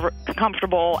something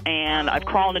comfortable, and I've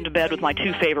crawled into bed with my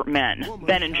two favorite men,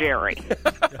 Ben and Jerry.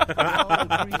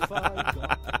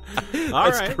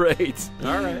 That's great.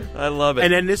 All right. I love it.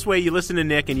 And then this way you listen to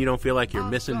Nick and you don't feel like you're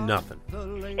missing nothing.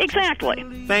 Exactly.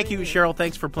 Thank you, Cheryl.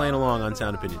 Thanks for playing along on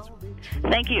Sound Opinions.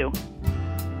 Thank you.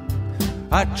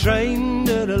 I trained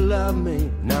her to love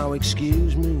me. Now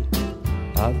excuse me,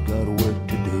 I've got work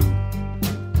to do.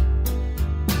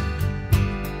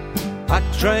 I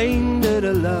trained her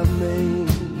to love me,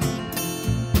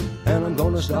 and I'm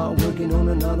gonna start working on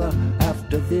another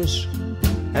after this.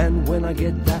 And when I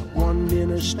get that one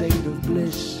in a state of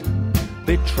bliss,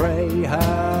 betray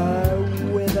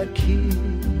her with a kiss.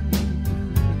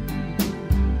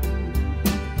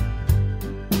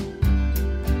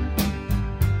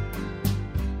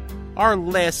 Our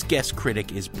last guest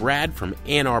critic is Brad from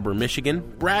Ann Arbor,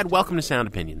 Michigan. Brad, welcome to Sound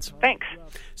Opinions. Thanks.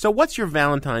 So what's your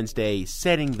Valentine's Day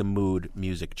setting the mood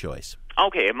music choice?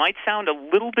 Okay, it might sound a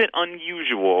little bit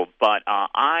unusual, but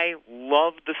I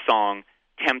love the song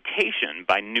Temptation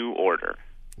by New Order.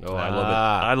 Oh, I love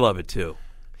it. I love it, too.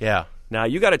 Yeah. Now,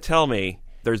 you got to tell me,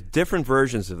 there's different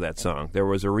versions of that song. There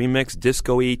was a remix,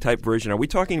 disco-y type version. Are we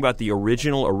talking about the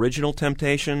original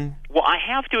Temptation? Well, I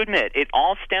have to admit, it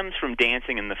all stems from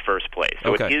dancing in the first place.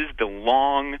 So Okay. It is the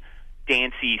long,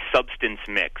 dancey substance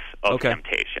mix of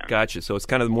Temptation. Gotcha. So it's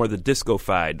kind of more the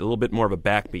disco-fied, a little bit more of a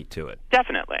backbeat to it.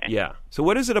 Definitely. Yeah. So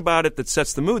what is it about it that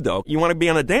sets the mood, though? You want to be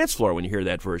on a dance floor when you hear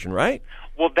that version, right?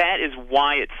 Well, that is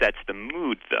why it sets the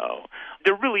mood, though.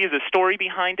 There really is a story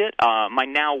behind it. My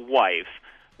now wife,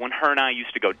 when her and I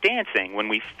used to go dancing, when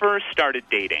we first started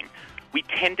dating, we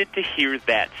tended to hear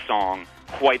that song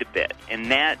quite a bit. And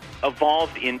that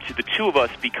evolved into the two of us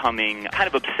becoming kind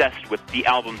of obsessed with the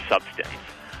album substance.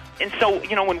 And so,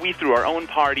 you know, when we threw our own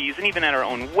parties, and even at our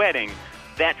own wedding,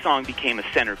 that song became a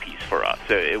centerpiece for us.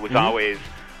 It was always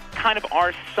kind of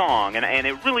our song, and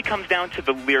it really comes down to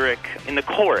the lyric in the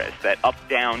chorus, that up,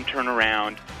 down, turn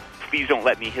around, please don't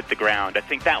let me hit the ground. I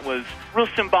think that was real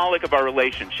symbolic of our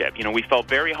relationship. You know, we fell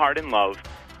very hard in love,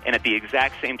 and at the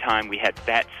exact same time, we had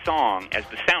that song as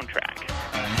the soundtrack.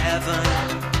 Heaven,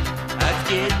 I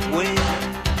get wind,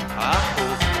 I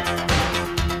hope.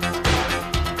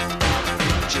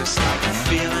 Just like a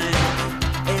feeling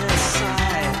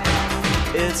inside,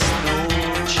 it's no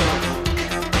joke.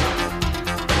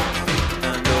 I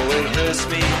know it hurts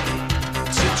me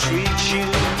to treat you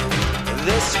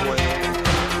this way.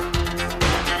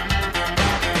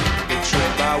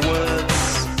 Betrayed by words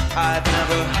I'd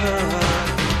never heard,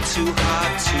 too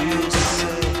hard to say.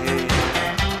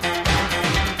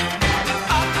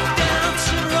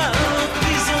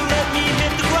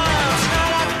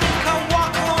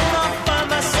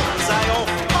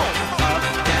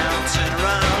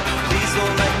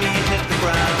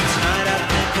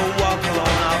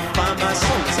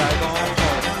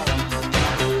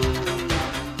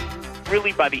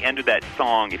 Really, by the end of that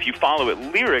song, if you follow it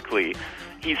lyrically,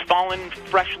 he's fallen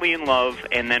freshly in love,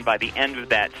 and then by the end of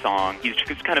that song, he's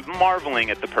just kind of marveling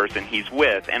at the person he's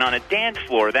with. And on a dance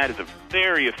floor, that is a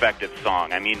very effective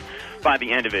song. I mean, by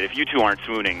the end of it, if you two aren't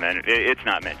swooning, then it's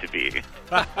not meant to be.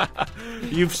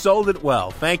 You've sold it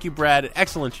well. Thank you, Brad.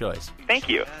 Excellent choice. Thank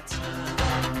you.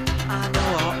 I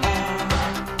know I'll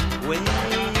always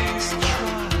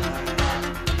try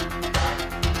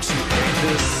to break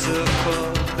the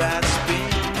circle that's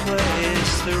been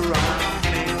placed around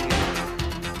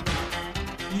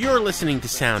me. You're listening to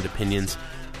Sound Opinions.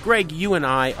 Greg, you and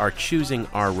I are choosing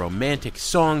our romantic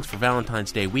songs for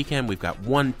Valentine's Day weekend. We've got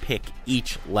one pick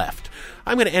each left.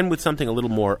 I'm going to end with something a little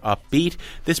more upbeat.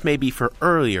 This may be for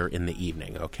earlier in the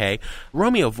evening, okay?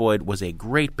 Romeo Void was a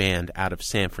great band out of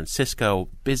San Francisco,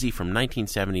 busy from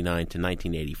 1979 to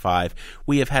 1985.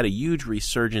 We have had a huge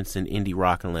resurgence in indie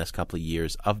rock in the last couple of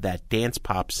years of that dance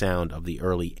pop sound of the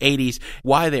early 80s.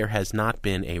 Why there has not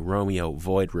been a Romeo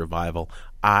Void revival,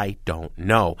 I don't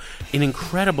know. An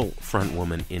incredible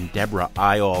frontwoman in Deborah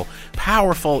Iall,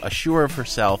 powerful, assured of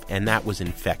herself, and that was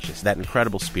infectious, that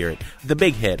incredible spirit. The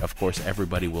big hit, of course,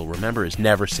 everybody will remember is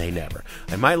Never Say Never.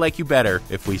 I might like you better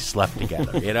if we slept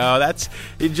together. You know, that's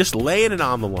just laying it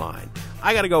on the line.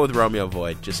 I got to go with Romeo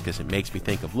Void just because it makes me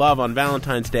think of love on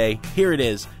Valentine's Day. Here it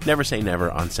is, Never Say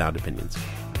Never on Sound Opinions.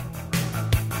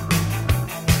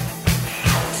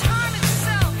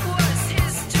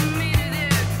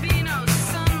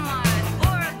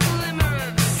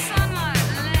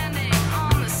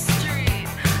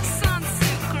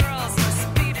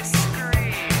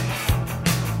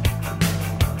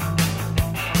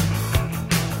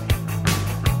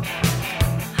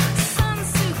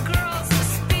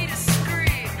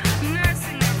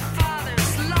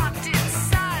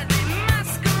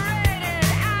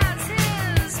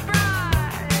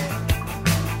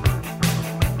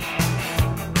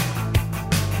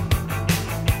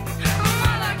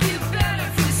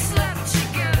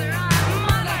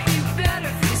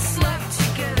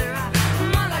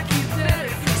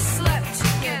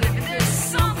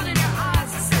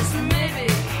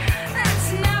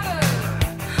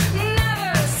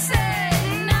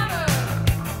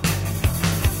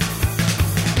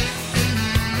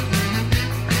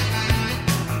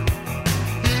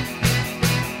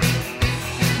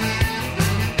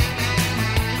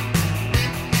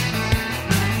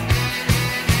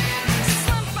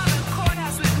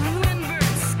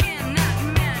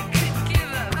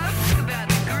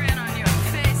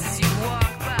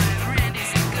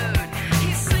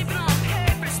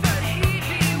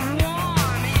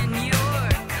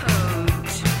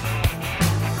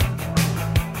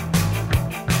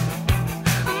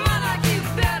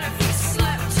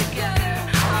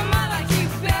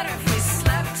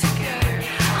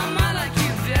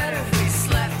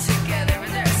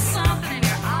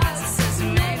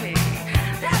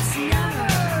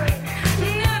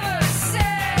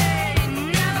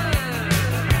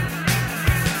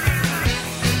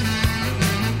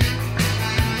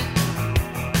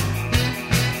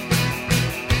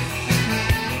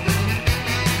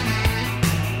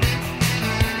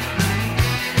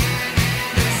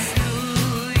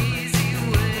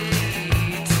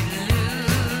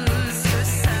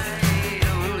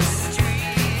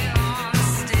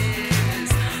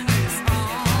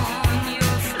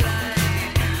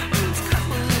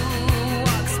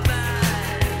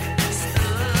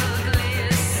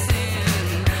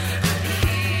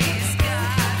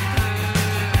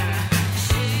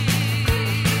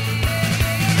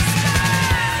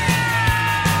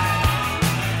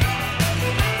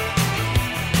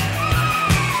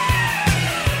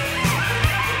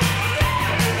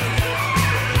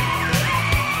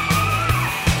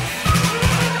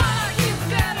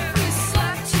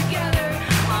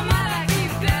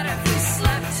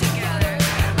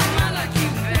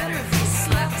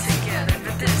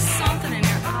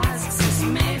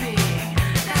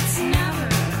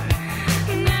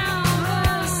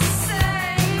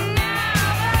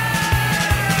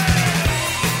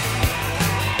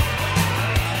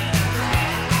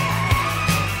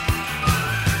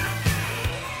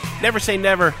 Never Say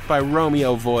Never by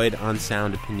Romeo Void on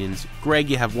Sound Opinions.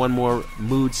 Greg, you have one more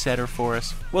mood setter for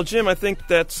us? Well, Jim, I think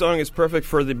that song is perfect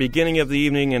for the beginning of the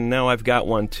evening, and now I've got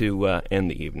one to end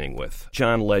the evening with.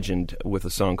 John Legend with a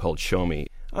song called Show Me.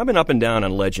 I've been up and down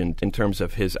on Legend in terms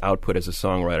of his output as a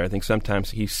songwriter. I think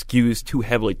sometimes he skews too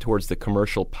heavily towards the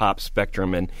commercial pop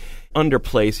spectrum and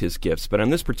underplays his gifts. But on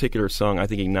this particular song, I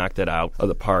think he knocked it out of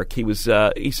the park. He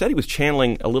said he was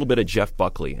channeling a little bit of Jeff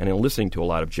Buckley and listening to a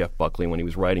lot of Jeff Buckley when he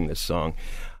was writing this song.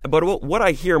 But what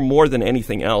I hear more than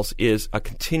anything else is a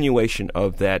continuation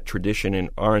of that tradition in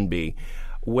R&B,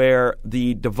 where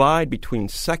the divide between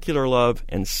secular love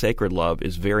and sacred love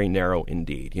is very narrow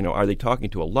indeed. You know, are they talking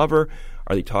to a lover?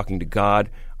 Are they talking to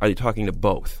God? Are they talking to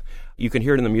both? You can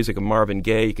hear it in the music of Marvin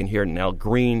Gaye, you can hear it in Al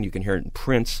Green, you can hear it in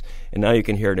Prince, and now you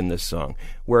can hear it in this song,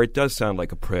 where it does sound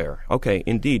like a prayer. Okay,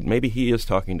 indeed, maybe he is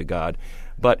talking to God,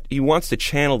 but he wants to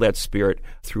channel that spirit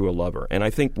through a lover. And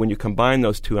I think when you combine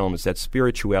those two elements, that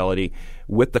spirituality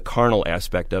with the carnal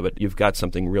aspect of it, you've got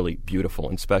something really beautiful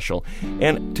and special.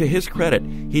 And to his credit,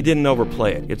 he didn't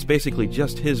overplay it. It's basically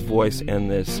just his voice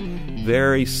and this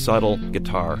very subtle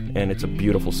guitar, and it's a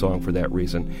beautiful song for that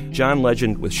reason. John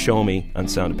Legend with Show Me on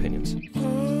Sound Opinions.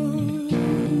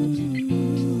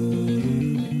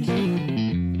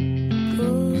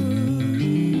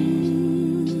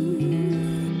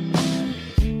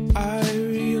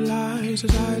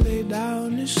 As I lay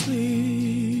down to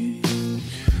sleep,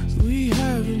 we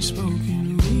haven't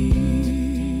spoken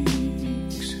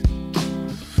weeks.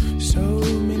 So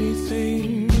many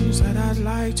things that I'd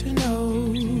like to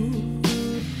know.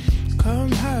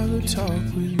 Come have a talk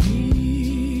with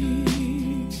me.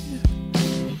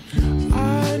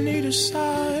 I need a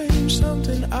sign,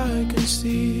 something I can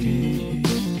see.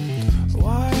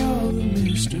 Why all the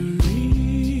mystery?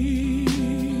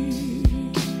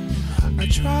 I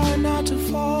try not to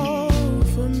fall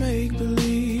for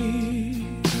make-believe,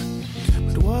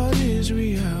 but what is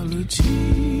reality?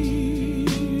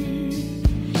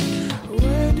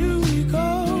 Where do we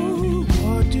go?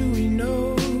 What do we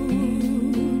know?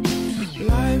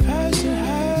 Life has to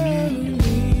have a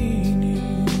meaning.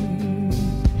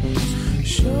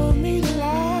 Show me the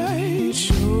light,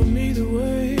 show me the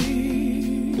way.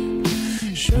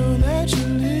 Show that you're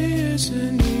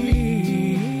listening.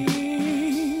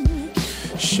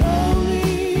 Show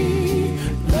me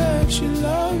that you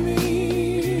love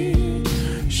me.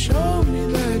 Show me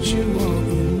that you walk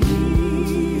with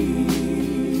me.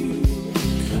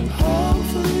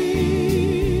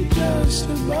 Hopefully, just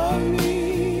above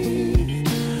me,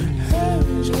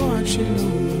 heaven's watching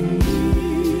over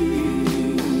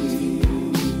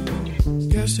me.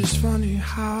 Guess it's funny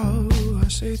how I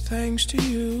say thanks to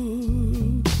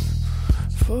you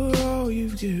for all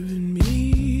you've given me.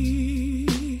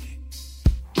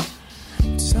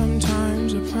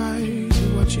 Sometimes the price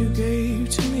of what you gave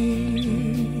to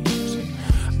me, so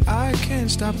I can't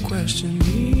stop questioning.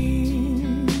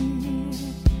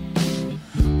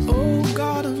 Oh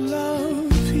God of love,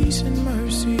 peace and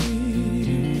mercy,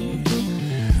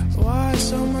 why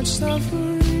so much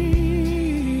suffering?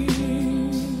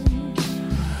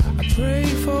 I pray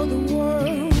for the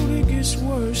world, it gets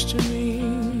worse to me.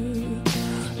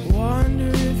 Wonder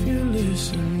if you're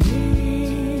listening.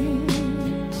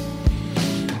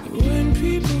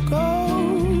 People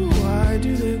go, why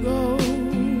do they go?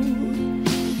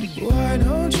 Why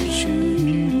don't you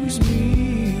choose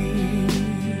me?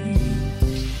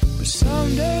 But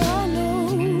someday I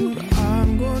know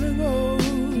I'm gonna go.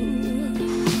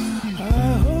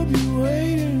 I hope you're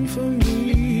waiting for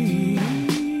me.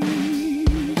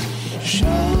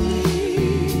 Show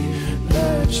me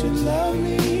that you love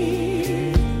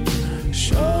me.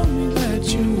 Show me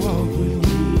that you walk with me.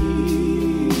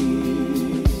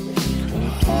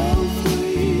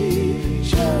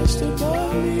 Just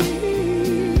above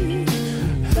me,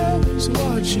 heaven's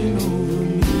watching over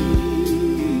me.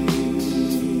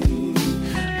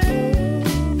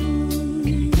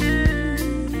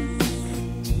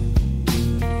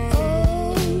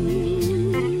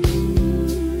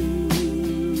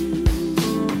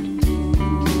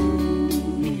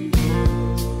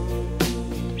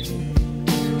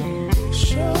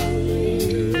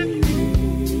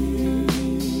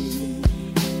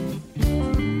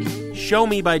 Show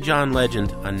Me by John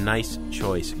Legend, a nice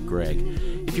choice, Greg.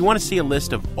 If you want to see a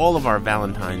list of all of our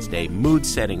Valentine's Day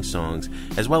mood-setting songs,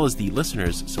 as well as the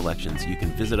listeners' selections, you can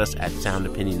visit us at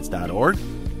soundopinions.org.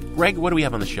 Greg, what do we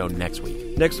have on the show next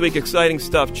week? Next week, exciting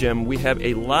stuff, Jim. We have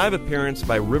a live appearance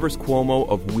by Rivers Cuomo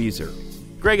of Weezer.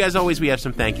 Greg, as always, we have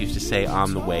some thank yous to say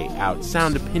on the way out.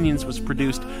 Sound Opinions was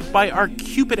produced by our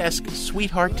Cupid-esque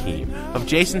sweetheart team of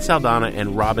Jason Saldana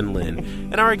and Robin Lynn,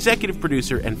 and our executive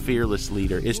producer and fearless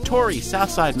leader is Tori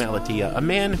Southside Malatia, a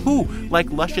man who,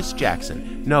 like Luscious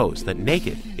Jackson, knows that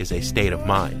naked is a state of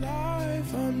mind.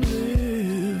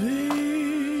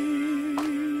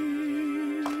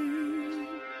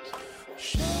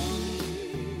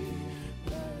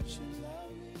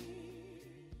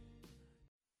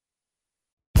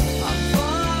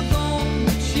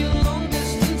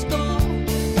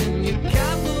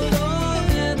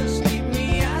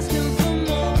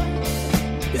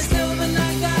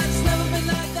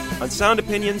 Sound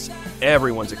Opinions,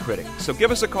 everyone's a critic. So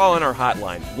give us a call on our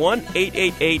hotline,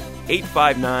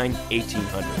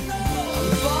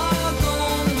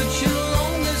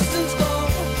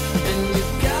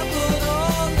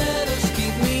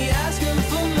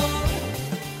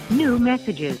 New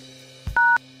messages.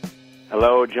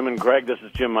 Hello, Jim and Greg. This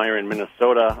is Jim Meyer in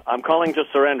Minnesota. I'm calling to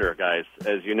surrender, guys.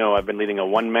 As you know, I've been leading a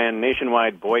one-man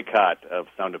nationwide boycott of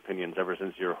Sound Opinions ever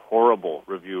since your horrible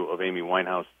review of Amy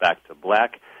Winehouse Back to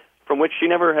Black, from which she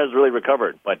never has really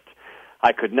recovered. But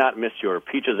I could not miss your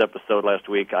Peaches episode last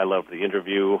week. I loved the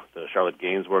interview, the Charlotte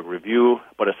Gainsbourg review,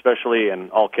 but especially,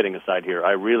 and all kidding aside here,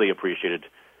 I really appreciated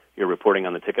your reporting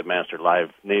on the Ticketmaster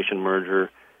Live Nation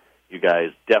merger. You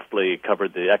guys deftly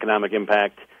covered the economic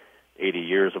impact, 80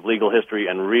 years of legal history,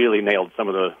 and really nailed some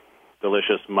of the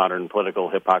delicious modern political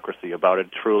hypocrisy about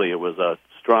it. Truly, it was a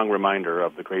strong reminder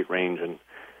of the great range and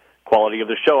quality of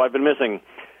the show I've been missing.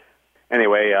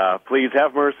 Anyway, please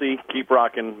have mercy, keep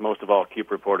rocking, most of all,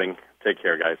 keep reporting. Take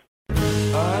care, guys.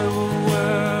 I will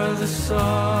wear the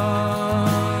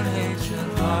sun,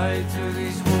 ancient light through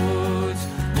these woods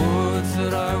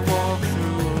that I walk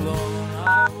through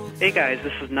alone. Hey guys,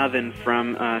 this is Navin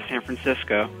from San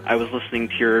Francisco. I was listening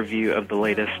to your review of the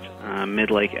latest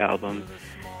Midlake album,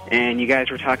 and you guys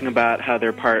were talking about how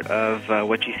they're part of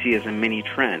what you see as a mini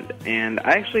trend. And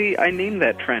I named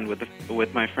that trend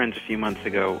with my friends a few months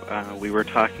ago. We were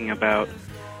talking about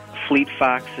Fleet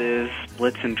Foxes,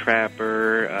 Blitzen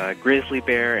Trapper, Grizzly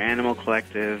Bear, Animal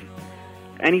Collective,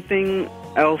 anything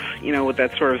else, with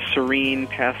that sort of serene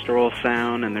pastoral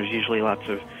sound, and there's usually lots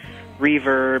of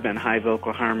reverb and high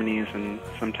vocal harmonies and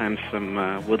sometimes some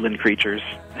woodland creatures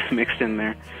mixed in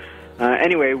there.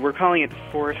 Anyway, we're calling it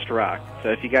forest rock, so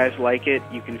if you guys like it,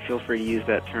 you can feel free to use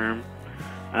that term.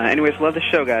 Anyways, love the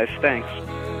show, guys. Thanks.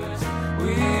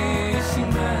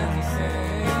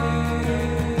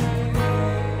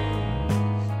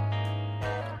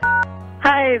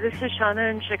 Hi, this is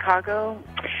Shauna in Chicago,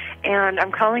 and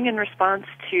I'm calling in response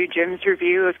to Jim's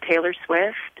review of Taylor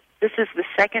Swift. This is the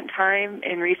second time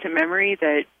in recent memory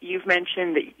that you've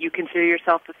mentioned that you consider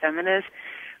yourself a feminist.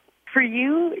 For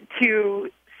you to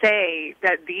say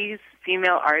that these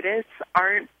female artists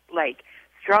aren't,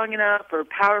 strong enough or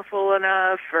powerful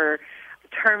enough or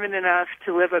determined enough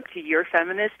to live up to your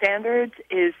feminist standards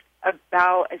is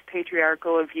about as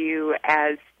patriarchal a view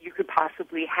as you could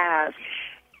possibly have.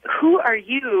 Who are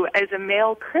you as a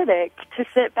male critic to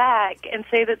sit back and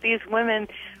say that these women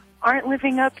aren't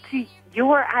living up to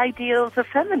your ideals of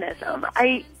feminism?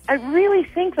 I really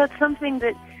think that's something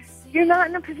that you're not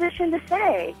in a position to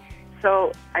say.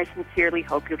 So I sincerely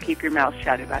hope you'll keep your mouth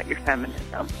shut about your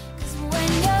feminism.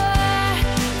 When you're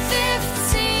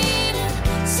 15,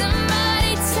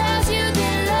 somebody tells you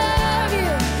they love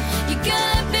you, you're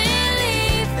gonna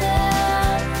believe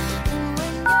them.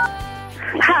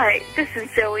 Hi, this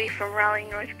is Zoe from Raleigh,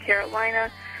 North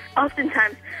Carolina.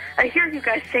 Oftentimes, I hear you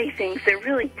guys say things that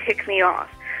really tick me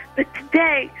off. But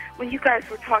today, when you guys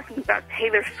were talking about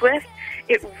Taylor Swift,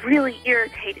 it really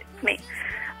irritated me.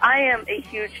 I am a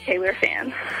huge Taylor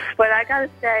fan, but I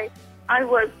gotta say, I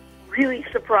was really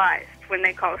surprised when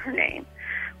they called her name.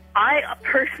 I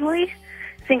personally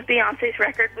think Beyonce's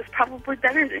record was probably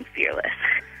better than Fearless.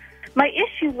 My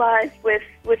issue lies with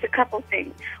a couple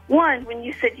things. One, when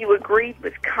you said you agreed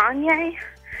with Kanye,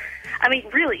 I mean,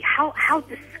 really, how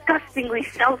disgustingly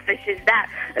selfish is that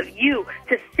of you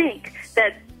to think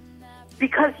that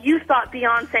because you thought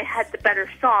Beyonce had the better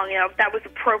song, that was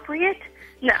appropriate?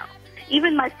 No.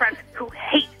 Even my friends who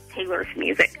hate Taylor's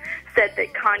music said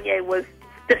that Kanye was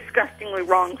disgustingly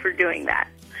wrong for doing that.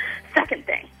 Second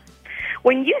thing,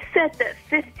 when you said that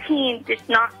 15 did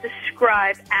not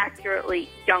describe accurately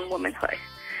young womanhood,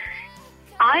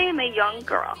 I am a young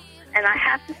girl, and I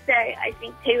have to say I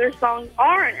think Taylor's songs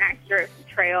are an accurate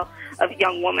portrayal of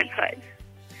young womanhood.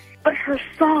 But her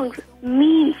songs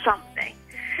mean something.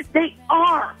 They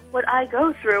are what I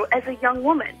go through as a young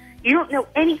woman. You don't know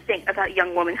anything about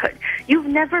young womanhood. You've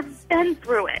never been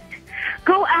through it.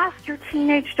 Go ask your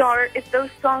teenage daughter if those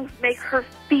songs make her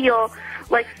feel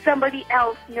like somebody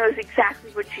else knows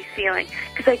exactly what she's feeling.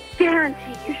 Because I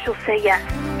guarantee you she'll say yes.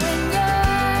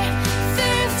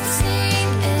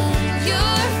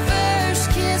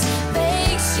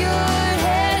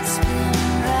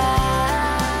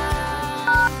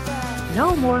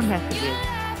 No more messages.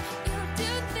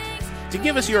 To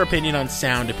give us your opinion on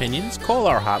Sound Opinions, call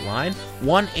our hotline,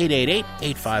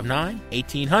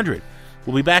 1-888-859-1800.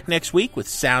 We'll be back next week with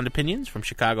Sound Opinions from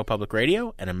Chicago Public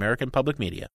Radio and American Public Media.